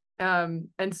 And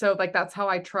so like that's how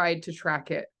I tried to track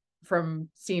it from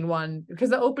scene 1,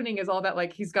 because the opening is all that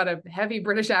like he's got a heavy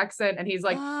British accent and he's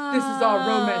like, this is our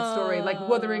romance story, like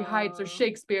Wuthering Heights or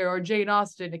Shakespeare or Jane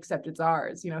Austen, except it's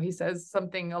ours. You know, he says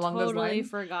something along those Totally lines.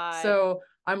 forgot. So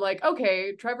I'm like,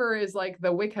 okay, Trevor is like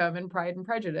the Wickham in Pride and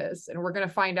Prejudice, and we're gonna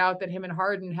find out that him and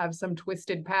Harden have some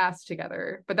twisted past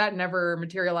together, but that never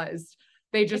materialized.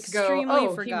 They just Extremely go, oh,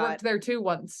 he forgot. worked there too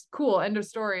once. Cool, end of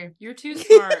story. You're too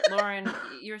smart, Lauren.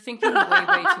 You're thinking way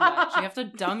too much. You have to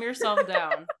dumb yourself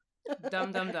down.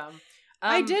 Dumb.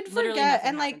 I did literally forget, nothing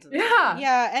and like, happens in this Yeah.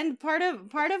 yeah, and part of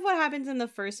what happens in the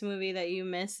first movie that you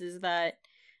miss is that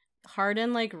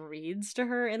Harden like reads to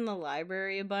her in the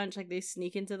library a bunch. Like they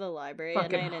sneak into the library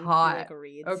Fucking at night and hot. he like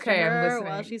reads Okay, to I'm her listening.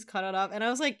 while she's cut it off. And I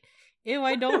was like, ew,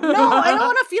 I don't know. I don't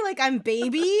want to feel like I'm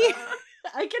baby.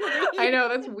 I can read. I know,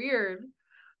 that's weird.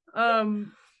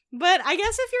 But I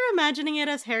guess if you're imagining it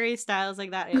as Harry Styles,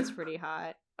 like that is pretty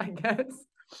hot. I guess.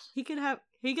 He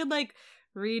could like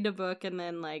read a book and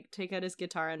then like take out his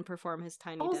guitar and perform his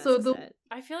Tiny Also, Desk the- set.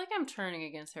 I feel like I'm turning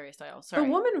against Harry Styles. Sorry. The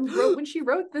woman who wrote, when she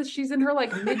wrote this, she's in her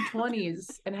like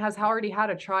mid-20s and has already had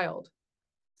a child.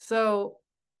 So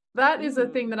that is a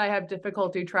thing that I have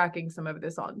difficulty tracking some of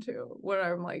this onto, where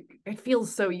I'm like, it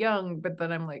feels so young, but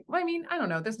then I'm like, well, I mean, I don't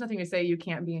know. There's nothing to say you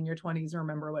can't be in your 20s and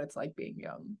remember what it's like being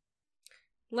young.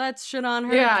 Let's shit on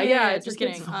her. Yeah, kid. yeah, it's Just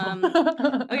your kidding. kid's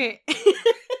fault. Okay.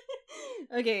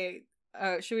 Okay.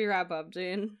 Should we wrap up,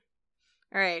 Jane?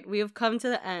 All right. We have come to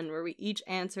the end where we each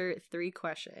answer 3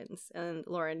 questions. And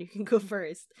Lauren, you can go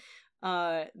first.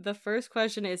 The first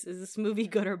question is this movie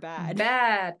good or bad?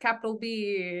 Bad, capital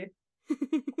B.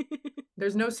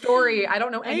 There's no story. I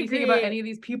don't know I anything about agree. any of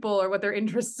these people or what their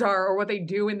interests are or what they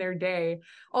do in their day.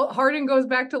 Harden goes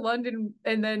back to London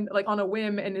and then like on a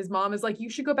whim, and his mom is like, you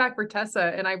should go back for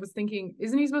Tessa. And I was thinking,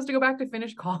 isn't he supposed to go back to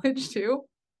finish college too?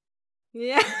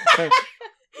 Yeah.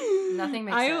 Nothing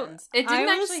makes I- sense. It I didn't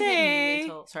will actually hit say- me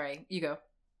until... Sorry, you go.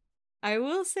 I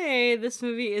will say this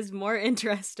movie is more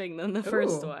interesting than the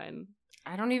first Ooh. one.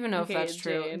 I don't even know Okay, if that's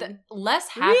true. Jane. Less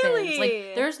happens. Really?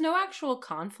 Like there's no actual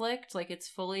conflict. Like it's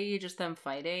fully just them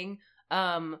fighting.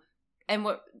 And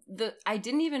I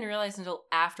didn't even realize until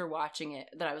after watching it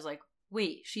that I was like,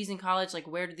 wait, she's in college. Like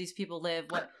where do these people live?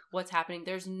 What's happening?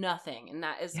 There's nothing, and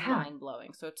that is mind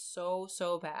blowing. So it's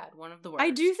so bad. One of the worst. I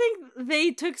do think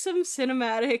they took some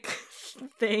cinematic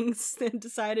things and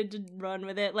decided to run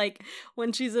with it. Like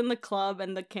when she's in the club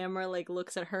and the camera like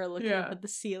looks at her looking up at the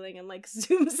ceiling and like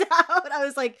zooms out. I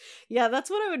was like, yeah, that's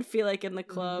what I would feel like in the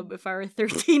club if I were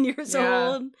 13 years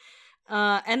old.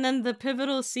 And then the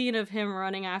pivotal scene of him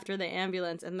running after the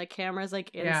ambulance and the camera's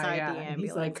like inside the And he's,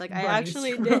 ambulance. Like I running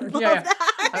actually strong. did love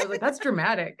that. I was like, that's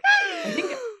dramatic. I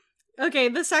think Okay,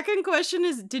 the second question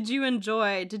is, did you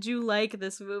like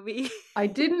this movie? I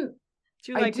didn't. Did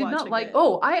you I like did not watching like. it?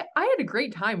 Oh, I had a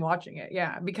great time watching it.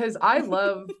 Yeah, because I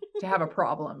love to have a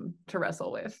problem to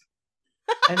wrestle with,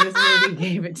 and this movie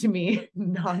gave it to me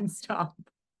nonstop.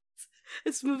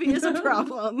 This movie is a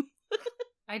problem.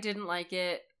 I didn't like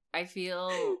it. I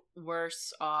feel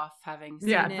worse off having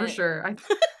seen it. For sure.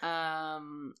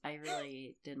 I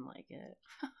really didn't like it.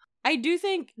 I do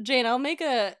think, Jane, I'll make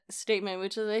a statement,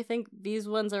 which is I think these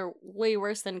ones are way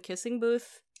worse than Kissing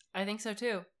Booth. I think so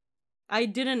too. I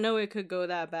didn't know it could go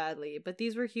that badly, but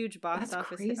these were huge box That's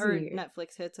office crazy. or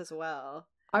Netflix hits as well.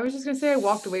 I was just gonna say I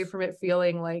walked away from it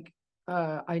feeling like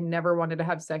I never wanted to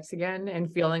have sex again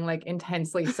and feeling like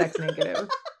intensely sex negative.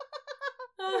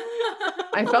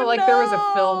 I felt like there was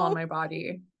a film on my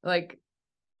body. Like,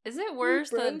 Is it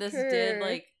worse that broke this her. did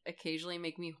like occasionally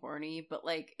make me horny, but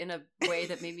like in a way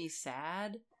that made me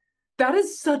sad? that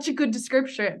is such a good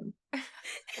description.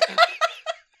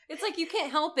 It's like you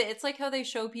can't help it. It's like how they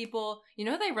show people, you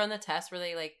know, they run the test where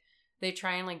they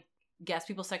try and like guess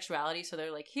people's sexuality. So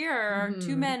they're like, here are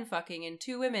 2 men fucking and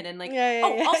 2 women, and like,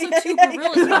 also 2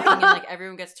 gorillas fucking, and like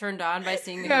everyone gets turned on by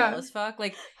seeing the gorillas fuck.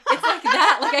 Like it's like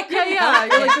that. Like I couldn't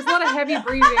help You're it. like, there's a lot of heavy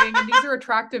breathing, and these are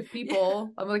attractive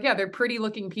people. I'm like, yeah, they're pretty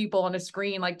looking people on a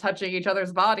screen, like touching each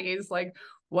other's bodies. Like,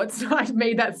 what's I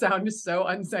made that sound just so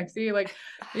unsexy? Like,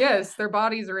 yes, their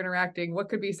bodies are interacting. What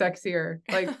could be sexier?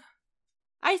 Like,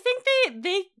 I think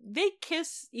they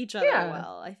kiss each other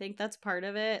well. I think that's part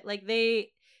of it. Like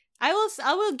I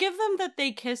will give them that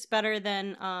they kiss better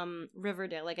than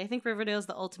Riverdale. Like I think Riverdale is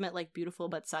the ultimate like beautiful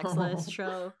but sexless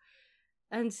show.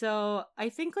 And so I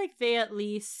think like they at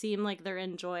least seem like they're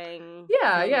enjoying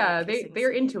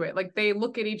they're into it. Like they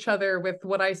look at each other with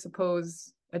what I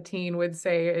suppose a teen would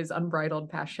say is unbridled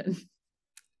passion.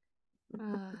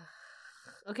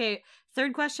 Okay,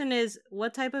 third question is,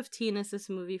 what type of teen is this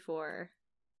movie for?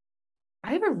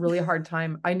 I have a really hard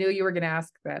time. I knew you were going to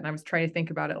ask that, and I was trying to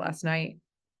think about it last night.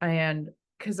 And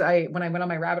because when I went on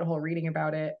my rabbit hole reading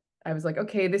about it, I was like,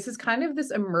 okay, this is kind of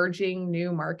this emerging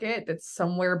new market that's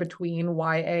somewhere between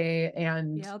YA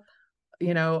and, Yep.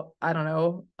 you know, I don't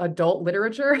know, adult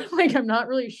literature. Like, I'm not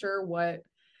really sure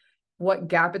what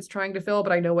gap it's trying to fill,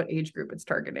 but I know what age group it's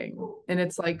targeting. And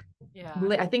it's like, Yeah.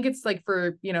 I think it's like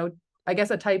for, you know, I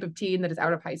guess a type of teen that is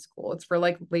out of high school. It's for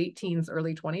like late teens,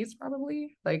 early 20s,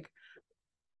 probably. Like,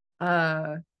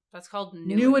 That's called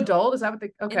new adult. Is that what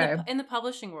okay. In the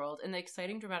publishing world, in the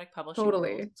exciting dramatic publishing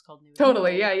Totally. world, it's called new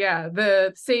Totally. adult. Yeah.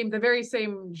 The very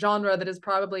same genre that is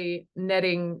probably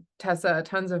netting Tessa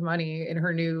tons of money in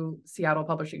her new Seattle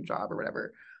publishing job or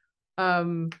whatever.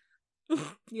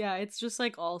 Yeah, it's just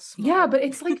like all smart. Yeah, but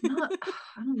it's like not,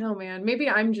 I don't know, man. Maybe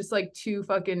I'm just like too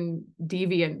fucking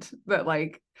deviant that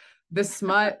like the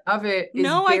smut of it is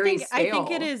no, very I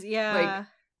think it stale. is, yeah. Like,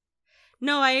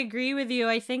 no, I agree with you.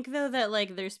 I think though that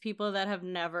like there's people that have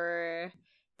never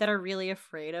that are really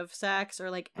afraid of sex or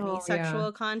like any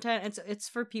sexual content. It's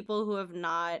for people who have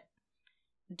not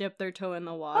dipped their toe in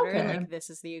the water and like this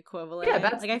is the equivalent. Yeah,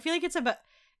 that's like I feel like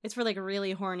it's for like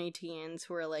really horny teens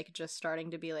who are like just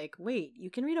starting to be like, wait, you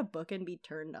can read a book and be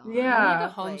turned on. Yeah. Like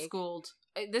a homeschooled.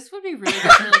 This would be really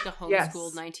good for like a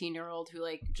homeschooled Yes. 19-year-old who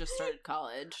like just started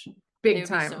college. big They would be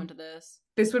time. so into this.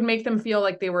 This would make them feel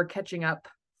like they were catching up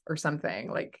or something.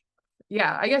 Like,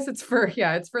 yeah, I guess it's for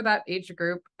that age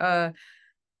group.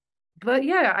 But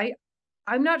yeah,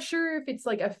 I'm not sure if it's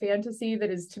like a fantasy that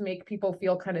is to make people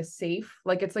feel kind of safe.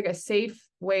 Like it's like a safe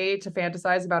way to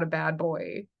fantasize about a bad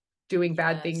boy doing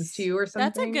bad things to you or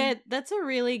something. That's a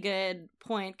really good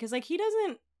point. Cause like he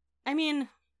doesn't, I mean,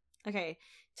 okay,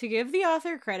 to give the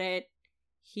author credit,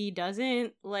 he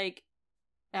doesn't like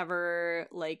ever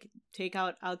like take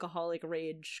out alcoholic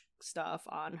rage stuff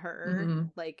on her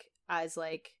like as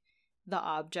like the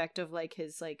object of like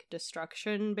his like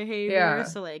destruction behavior. Yeah.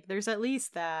 So like there's at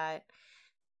least that.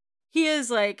 He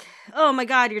is like, oh my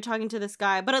god, you're talking to this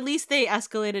guy. But at least they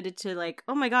escalated it to like,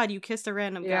 oh my god, you kissed a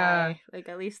random guy. Like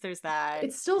at least there's that.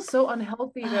 It's still so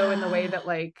unhealthy though in the way that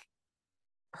like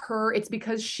it's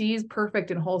because she's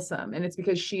perfect and wholesome and it's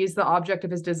because she's the object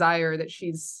of his desire that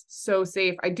she's so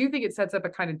safe. I do think it sets up a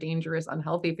kind of dangerous,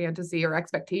 unhealthy fantasy or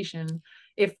expectation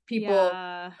if people,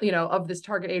 you know, of this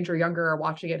target age or younger are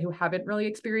watching it who haven't really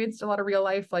experienced a lot of real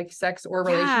life like sex or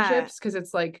relationships, because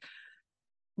it's like,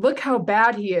 look how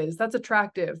bad he is. That's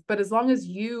attractive. But as long as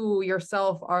you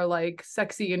yourself are like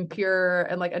sexy and pure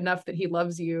and like enough that he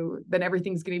loves you, then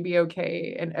everything's going to be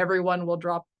okay. And everyone will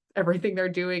drop everything they're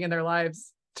doing in their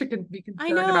lives to be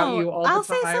concerned about you all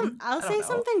the time. I'll say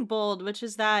something bold, which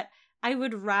is that I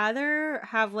would rather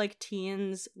have like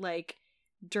teens like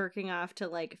jerking off to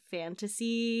like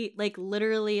fantasy, like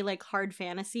literally like hard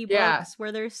fantasy books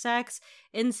where there's sex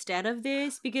instead of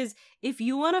this. Because if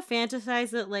you want to fantasize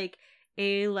that like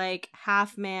a like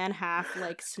half man half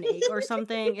like snake or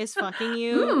something is fucking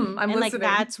you I'm and listening.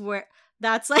 like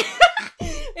that's like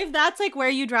if that's like where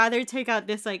you'd rather take out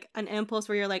this like an impulse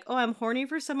where you're like, oh, I'm horny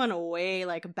for someone way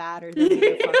like badder than you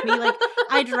to fuck me, like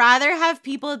I'd rather have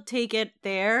people take it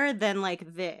there than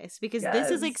like this, because this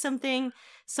is like something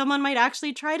someone might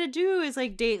actually try to do, is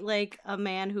like date like a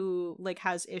man who like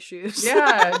has issues.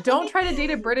 Yeah, don't try to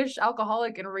date a British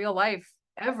alcoholic in real life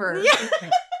ever. Yeah.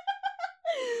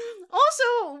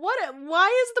 Also,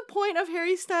 why is the point of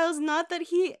Harry Styles not that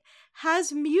he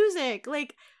has music?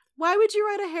 Like, why would you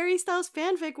write a Harry Styles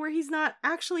fanfic where he's not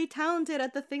actually talented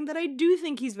at the thing that I do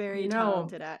think he's very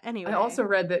talented at? Anyway. I also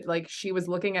read that like she was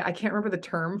looking at, I can't remember the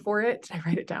term for it. Did I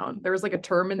write it down? There was like a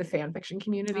term in the fan fiction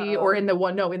community or in the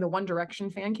One Direction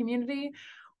fan community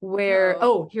where,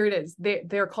 here it is.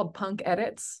 They're called punk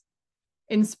edits.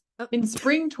 In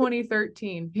spring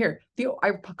 2013,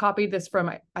 I copied this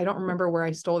from, I don't remember where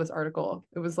I stole this article.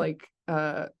 It was like,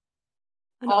 I'll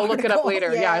look it up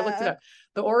later. Yeah, I looked it up.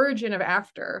 The origin of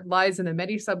After lies in the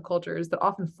many subcultures that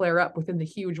often flare up within the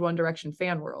huge One Direction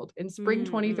fan world. In spring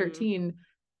 2013,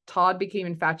 Todd became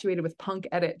infatuated with punk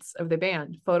edits of the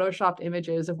band, photoshopped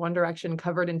images of One Direction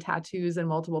covered in tattoos and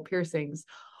multiple piercings,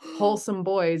 wholesome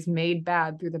boys made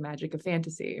bad through the magic of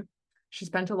fantasy. She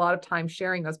spent a lot of time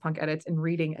sharing those punk edits and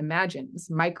reading Imagines,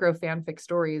 micro fanfic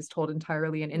stories told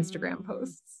entirely in Instagram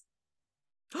posts.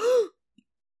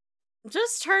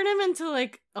 Just turn him into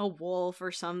like a wolf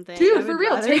or something. Dude, for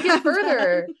real, take it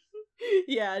further.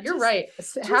 Yeah, you're right.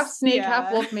 Half snake,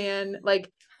 half wolf man.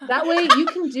 Like that way you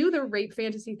can do the rape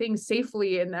fantasy thing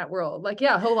safely in that world. Like,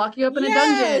 yeah, he'll lock you up in a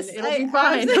dungeon. It'll be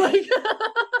fine.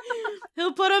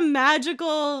 He'll put a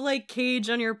magical like cage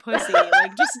on your pussy.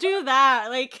 Like just do that.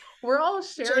 Like We're all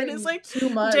sharing Jane is like too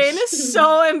much. Jane is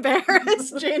so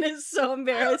embarrassed. Jane is so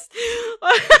embarrassed.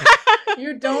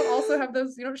 You don't also have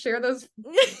those. You don't share those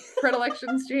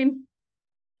predilections, Jane.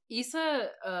 Issa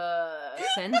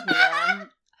sends me them.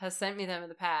 Has sent me them in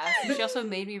the past. She also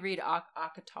made me read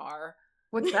Akatar.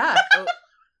 What's that?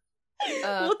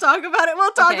 We'll talk about it.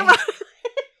 We'll talk okay. about it.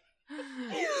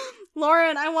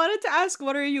 Lauren, I wanted to ask,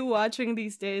 what are you watching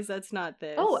these days that's not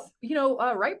this? Oh,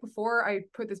 right before I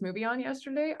put this movie on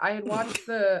yesterday, I had watched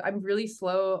I'm really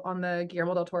slow on the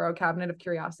Guillermo del Toro Cabinet of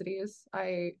Curiosities.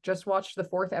 I just watched the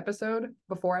 4th episode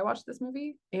before I watched this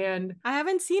movie, and I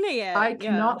haven't seen it yet. I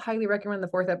cannot highly recommend the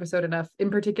 4th episode enough. In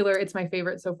particular, it's my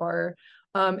favorite so far.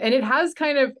 And it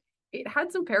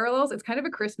had some parallels. It's kind of a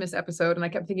Christmas episode, and I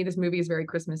kept thinking this movie is very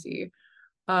Christmassy.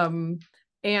 I thought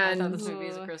And this movie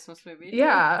is a Christmas movie.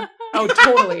 yeah. Oh,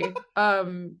 totally.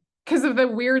 Because of the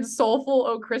weird soulful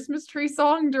 "Oh Christmas Tree"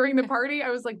 song during the party,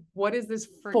 I was like, "What is this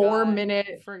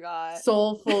 4-minute Forgot.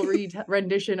 soulful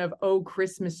rendition of "Oh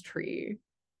Christmas Tree"?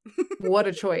 What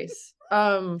a choice."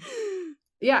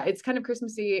 Yeah, it's kind of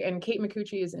Christmassy, and Kate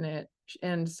Micucci is in it,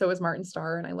 and so is Martin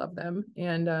Starr, and I love them.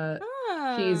 And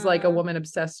she's like a woman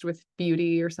obsessed with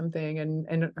beauty or something,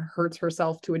 and hurts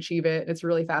herself to achieve it. It's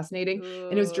really fascinating.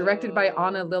 And it was directed by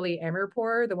Anna Lily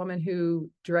Amirpour, the woman who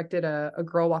directed a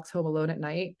Girl Walks Home Alone at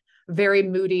Night. Very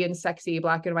moody and sexy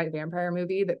black and white vampire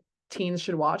movie that teens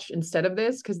should watch instead of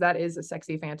this, because that is a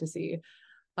sexy fantasy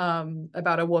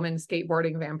about a woman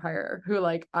skateboarding vampire who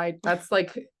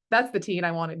that's the teen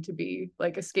I wanted to be,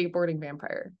 like a skateboarding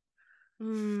vampire.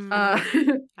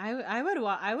 I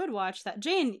would watch that.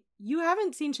 Jane, you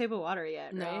haven't seen Shape of Water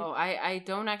yet, right? No, I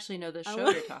don't actually know the show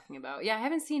you're talking about. Yeah, I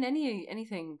haven't seen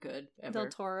anything good ever. Del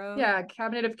Toro. Yeah,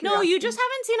 Cabinet of No, Curiosities. you just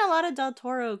haven't seen a lot of Del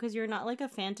Toro because you're not like a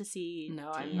fantasy. No,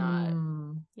 I'm teen.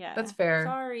 not. Yeah, That's fair.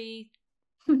 Sorry.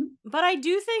 But I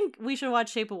do think we should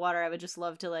watch Shape of Water. I would just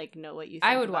love to like know what you think.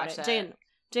 I would about watch it. that.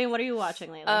 Jane, what are you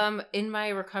watching lately? In my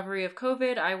recovery of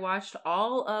COVID, I watched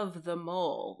all of The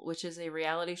Mole, which is a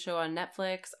reality show on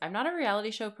Netflix. I'm not a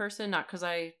reality show person, not because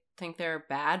I think they're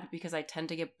bad, but because I tend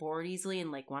to get bored easily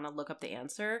and like want to look up the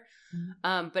answer.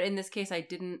 But in this case, I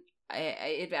didn't.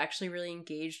 It actually really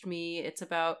engaged me. It's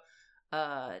about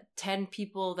 10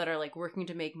 people that are like working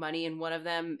to make money, and one of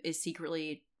them is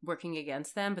secretly working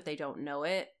against them, but they don't know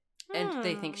it, and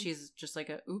they think she's just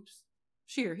like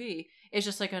she or he is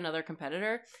just like another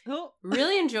competitor. Oh.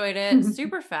 Really enjoyed it.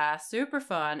 Super fast, super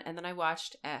fun. And then I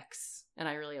watched X, and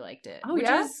I really liked it. Oh,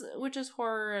 which is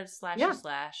horror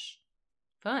slash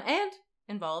fun and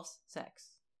involves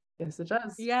sex. Yes, it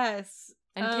does. Yes,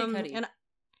 And Kid Cudi.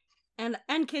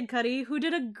 and Kid Cudi, who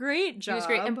did a great job. She was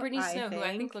great. And Brittany Snow, who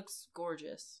I think looks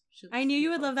gorgeous. I knew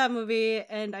you would love that movie,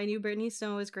 and I knew Brittany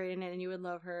Snow was great in it, and you would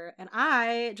love her. And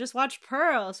I just watched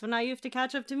Pearl, so now you have to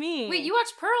catch up to me. Wait, you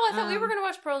watched Pearl? I thought we were going to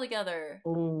watch Pearl together.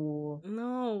 Oh.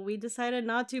 No, we decided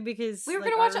not to because We were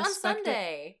going to watch it on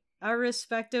Sunday. Our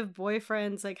respective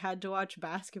boyfriends had to watch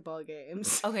basketball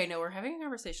games. Okay, no, we're having a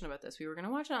conversation about this. We were going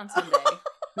to watch it on Sunday.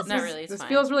 It's This fine.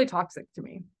 feels really toxic to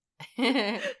me.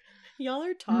 Y'all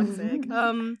are toxic.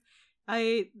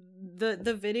 I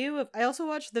also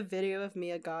watched the video of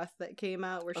Mia Goth that came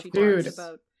out where she talks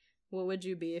about what would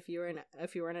you be if you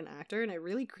weren't an actor, and it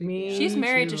really creeped me out. She's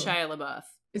married to Shia LaBeouf.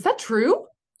 Is that true?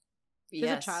 She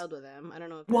has a child with him. I don't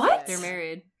know if what? They're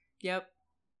married. Yep.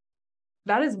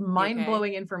 That is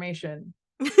mind-blowing information.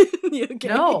 You okay?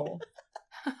 No.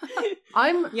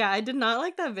 I did not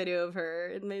like that video of her.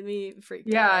 It made me freak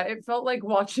out. Yeah, it felt like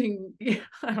watching,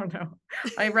 I don't know.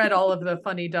 I read all of the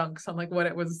funny dunks on like what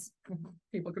it was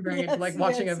people comparing it to, like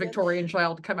watching a Victorian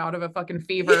child come out of a fucking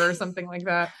fever or something like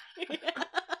that.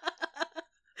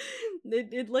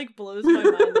 It like blows my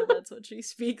mind that that's what she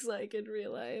speaks like in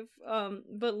real life.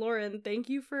 But Lauren, thank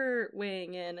you for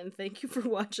weighing in, and thank you for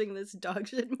watching this dog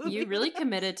shit movie. You really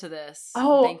committed to this.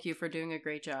 Oh, thank you for doing a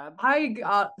great job. I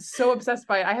got so obsessed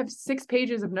by it. I have 6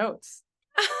 pages of notes.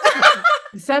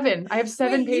 7. I have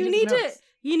 7 pages of notes.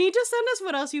 You need to send us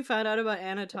what else you found out about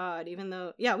Anna Todd, even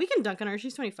though, yeah, we can dunk on her.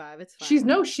 She's 25. It's fine.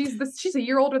 She's a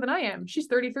year older than I am. She's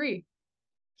 33.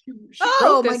 She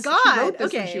oh my She God. wrote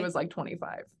this when Okay. she was like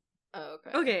 25. Oh,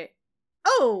 okay. Okay.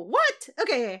 Oh, what?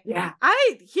 Okay. Yeah.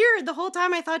 I hear the whole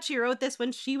time I thought she wrote this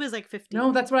when she was like 15.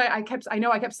 No, that's what I kept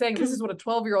saying this is what a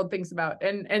 12-year-old thinks about.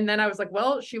 And then I was like,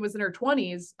 well, she was in her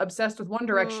 20s, obsessed with One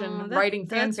Direction, writing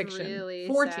fan fiction really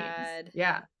for sad. teens.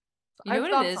 Yeah. You know I've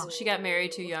what it thought is? She got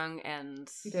married too young, and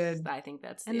She did. I think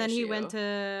that's the And then he issue. went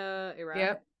to Iraq.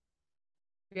 Yep.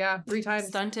 Yeah, 3 times.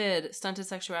 Stunted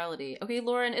sexuality. Okay,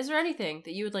 Lauren, is there anything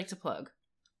that you would like to plug?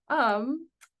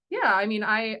 Yeah, I mean,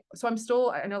 I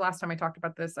know last time I talked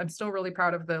about this, I'm still really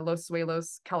proud of the Los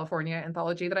Suelos, California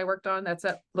anthology that I worked on. That's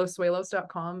at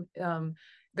lossuelos.com.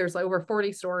 There's over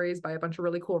 40 stories by a bunch of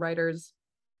really cool writers.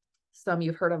 Some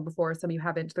you've heard of before, some you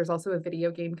haven't. There's also a video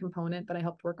game component that I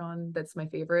helped work on. That's my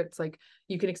favorite. It's like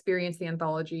you can experience the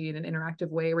anthology in an interactive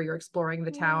way where you're exploring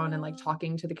the town and like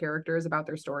talking to the characters about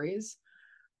their stories.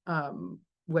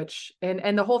 Which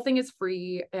and the whole thing is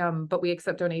free, but we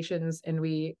accept donations and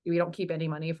we don't keep any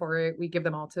money for it. We give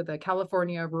them all to the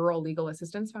California Rural Legal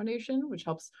Assistance Foundation, which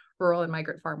helps rural and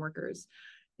migrant farm workers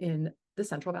in the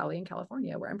Central Valley in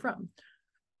California, where I'm from.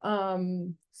 I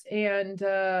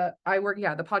work,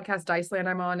 the podcast Diceland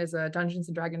I'm on is a Dungeons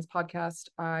and Dragons podcast.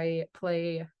 I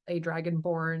play a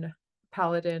dragonborn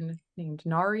paladin named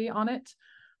Nari on it.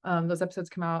 Those episodes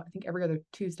come out, I think, every other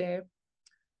Tuesday.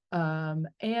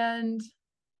 And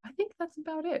I think that's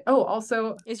about it. Oh,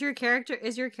 also, is your character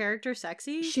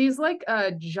sexy? She's like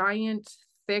a giant,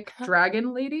 thick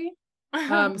dragon lady.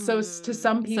 So to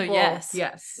some people, so yes.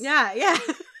 Yeah.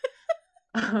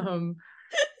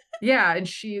 Yeah,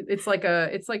 and it's like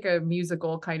a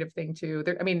musical kind of thing too.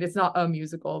 I mean, it's not a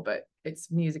musical, but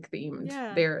it's music themed.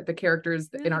 Yeah. The characters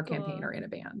Really in our cool. campaign are in a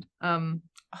band.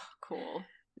 Cool.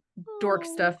 Dork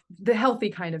stuff, the healthy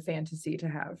kind of fantasy to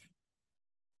have.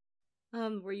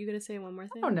 Were you gonna say one more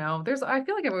thing? Oh no, I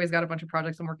feel like I've always got a bunch of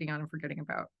projects I'm working on and forgetting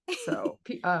about. So,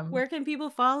 where can people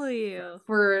follow you?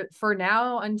 For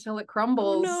now until it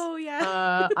crumbles? Oh no,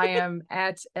 yeah. I am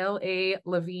at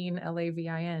Lavin,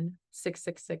 Lavin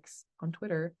 666 on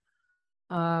Twitter.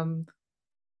 I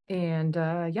don't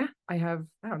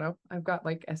know. I've got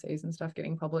like essays and stuff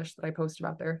getting published that I post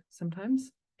about there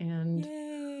sometimes, and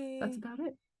Yay. that's about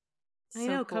it. I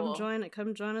know. Cool.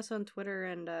 Come join us on Twitter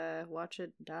and watch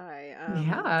it die.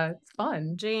 Yeah, it's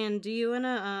fun. Jane, do you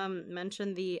wanna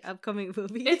mention the upcoming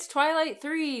movie? It's Twilight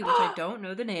 3, which I don't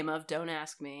know the name of. Don't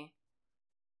ask me.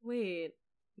 Wait,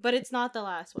 but it's not the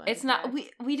last one. It's not.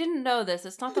 We didn't know this.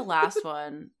 It's not the last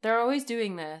one. They're always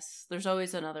doing this. There's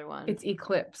always another one. It's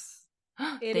Eclipse.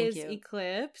 It is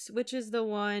Eclipse, which is the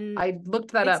one. I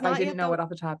looked that up. I didn't know it off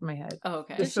the top of my head. Oh,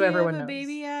 okay. Just so everyone have a knows.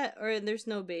 baby yet? Or there's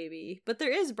no baby, but there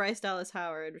is Bryce Dallas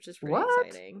Howard, which is pretty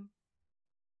exciting.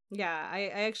 Yeah, I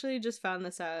actually just found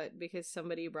this out because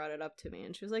somebody brought it up to me,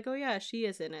 and she was like, "Oh yeah, she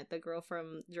is in it, the girl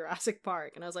from Jurassic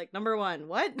Park," and I was like, "Number one,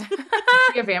 what?" Is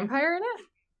she a vampire in it?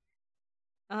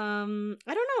 I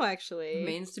don't know actually.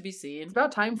 Remains to be seen. It's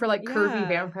about time for like curvy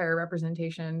vampire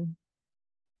representation.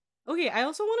 Okay, I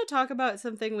also want to talk about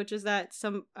something, which is that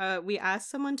we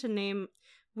asked one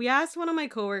of my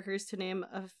coworkers to name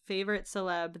a favorite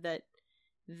celeb that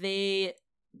they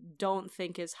don't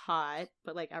think is hot,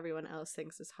 but like everyone else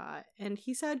thinks is hot, and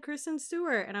he said Kristen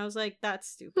Stewart, and I was like, that's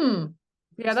stupid.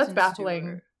 Yeah, that's baffling.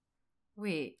 Stewart.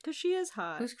 Wait, because she is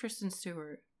hot. Who's Kristen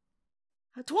Stewart?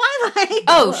 Twilight.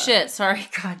 Oh shit! Sorry,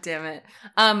 god damn it.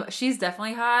 She's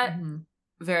definitely hot. Mm-hmm.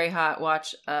 Very hot.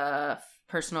 Watch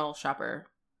Personal Shopper.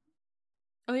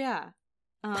 Oh yeah.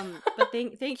 But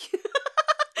thank you.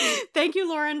 Thank you,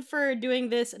 Lauren, for doing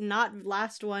this not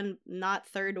last one, not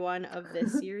third one of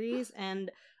this series,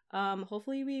 and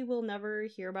hopefully we will never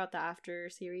hear about the after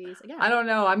series again. I don't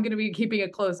know. I'm gonna be keeping a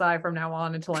close eye from now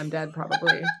on until I'm dead,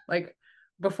 probably. Like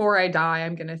before I die,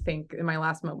 I'm gonna think in my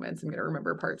last moments, I'm gonna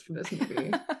remember parts from this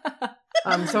movie.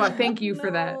 So I thank you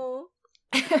for that.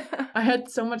 I had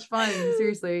so much fun,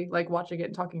 seriously, like watching it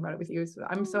and talking about it with you. So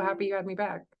I'm so happy you had me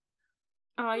back.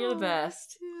 Oh, you're the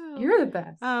best. You're the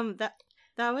best.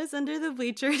 That was Under the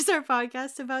Bleachers, our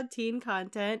podcast about teen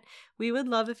content. We would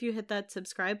love if you hit that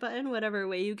subscribe button, whatever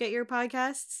way you get your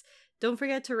podcasts. Don't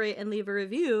forget to rate and leave a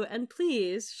review, and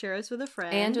please share us with a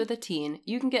friend. And with a teen.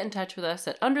 You can get in touch with us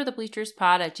at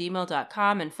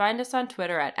underthebleacherspod@gmail.com and find us on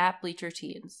Twitter at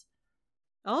 @bleacherteens.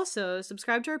 Also,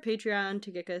 subscribe to our Patreon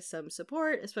to get us some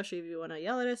support, especially if you want to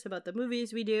yell at us about the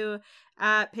movies we do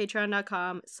at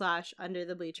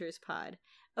patreon.com/underthebleacherspod.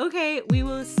 Okay, we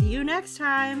will see you next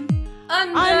time.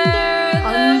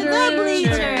 Under the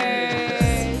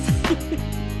bleachers.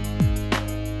 bleachers.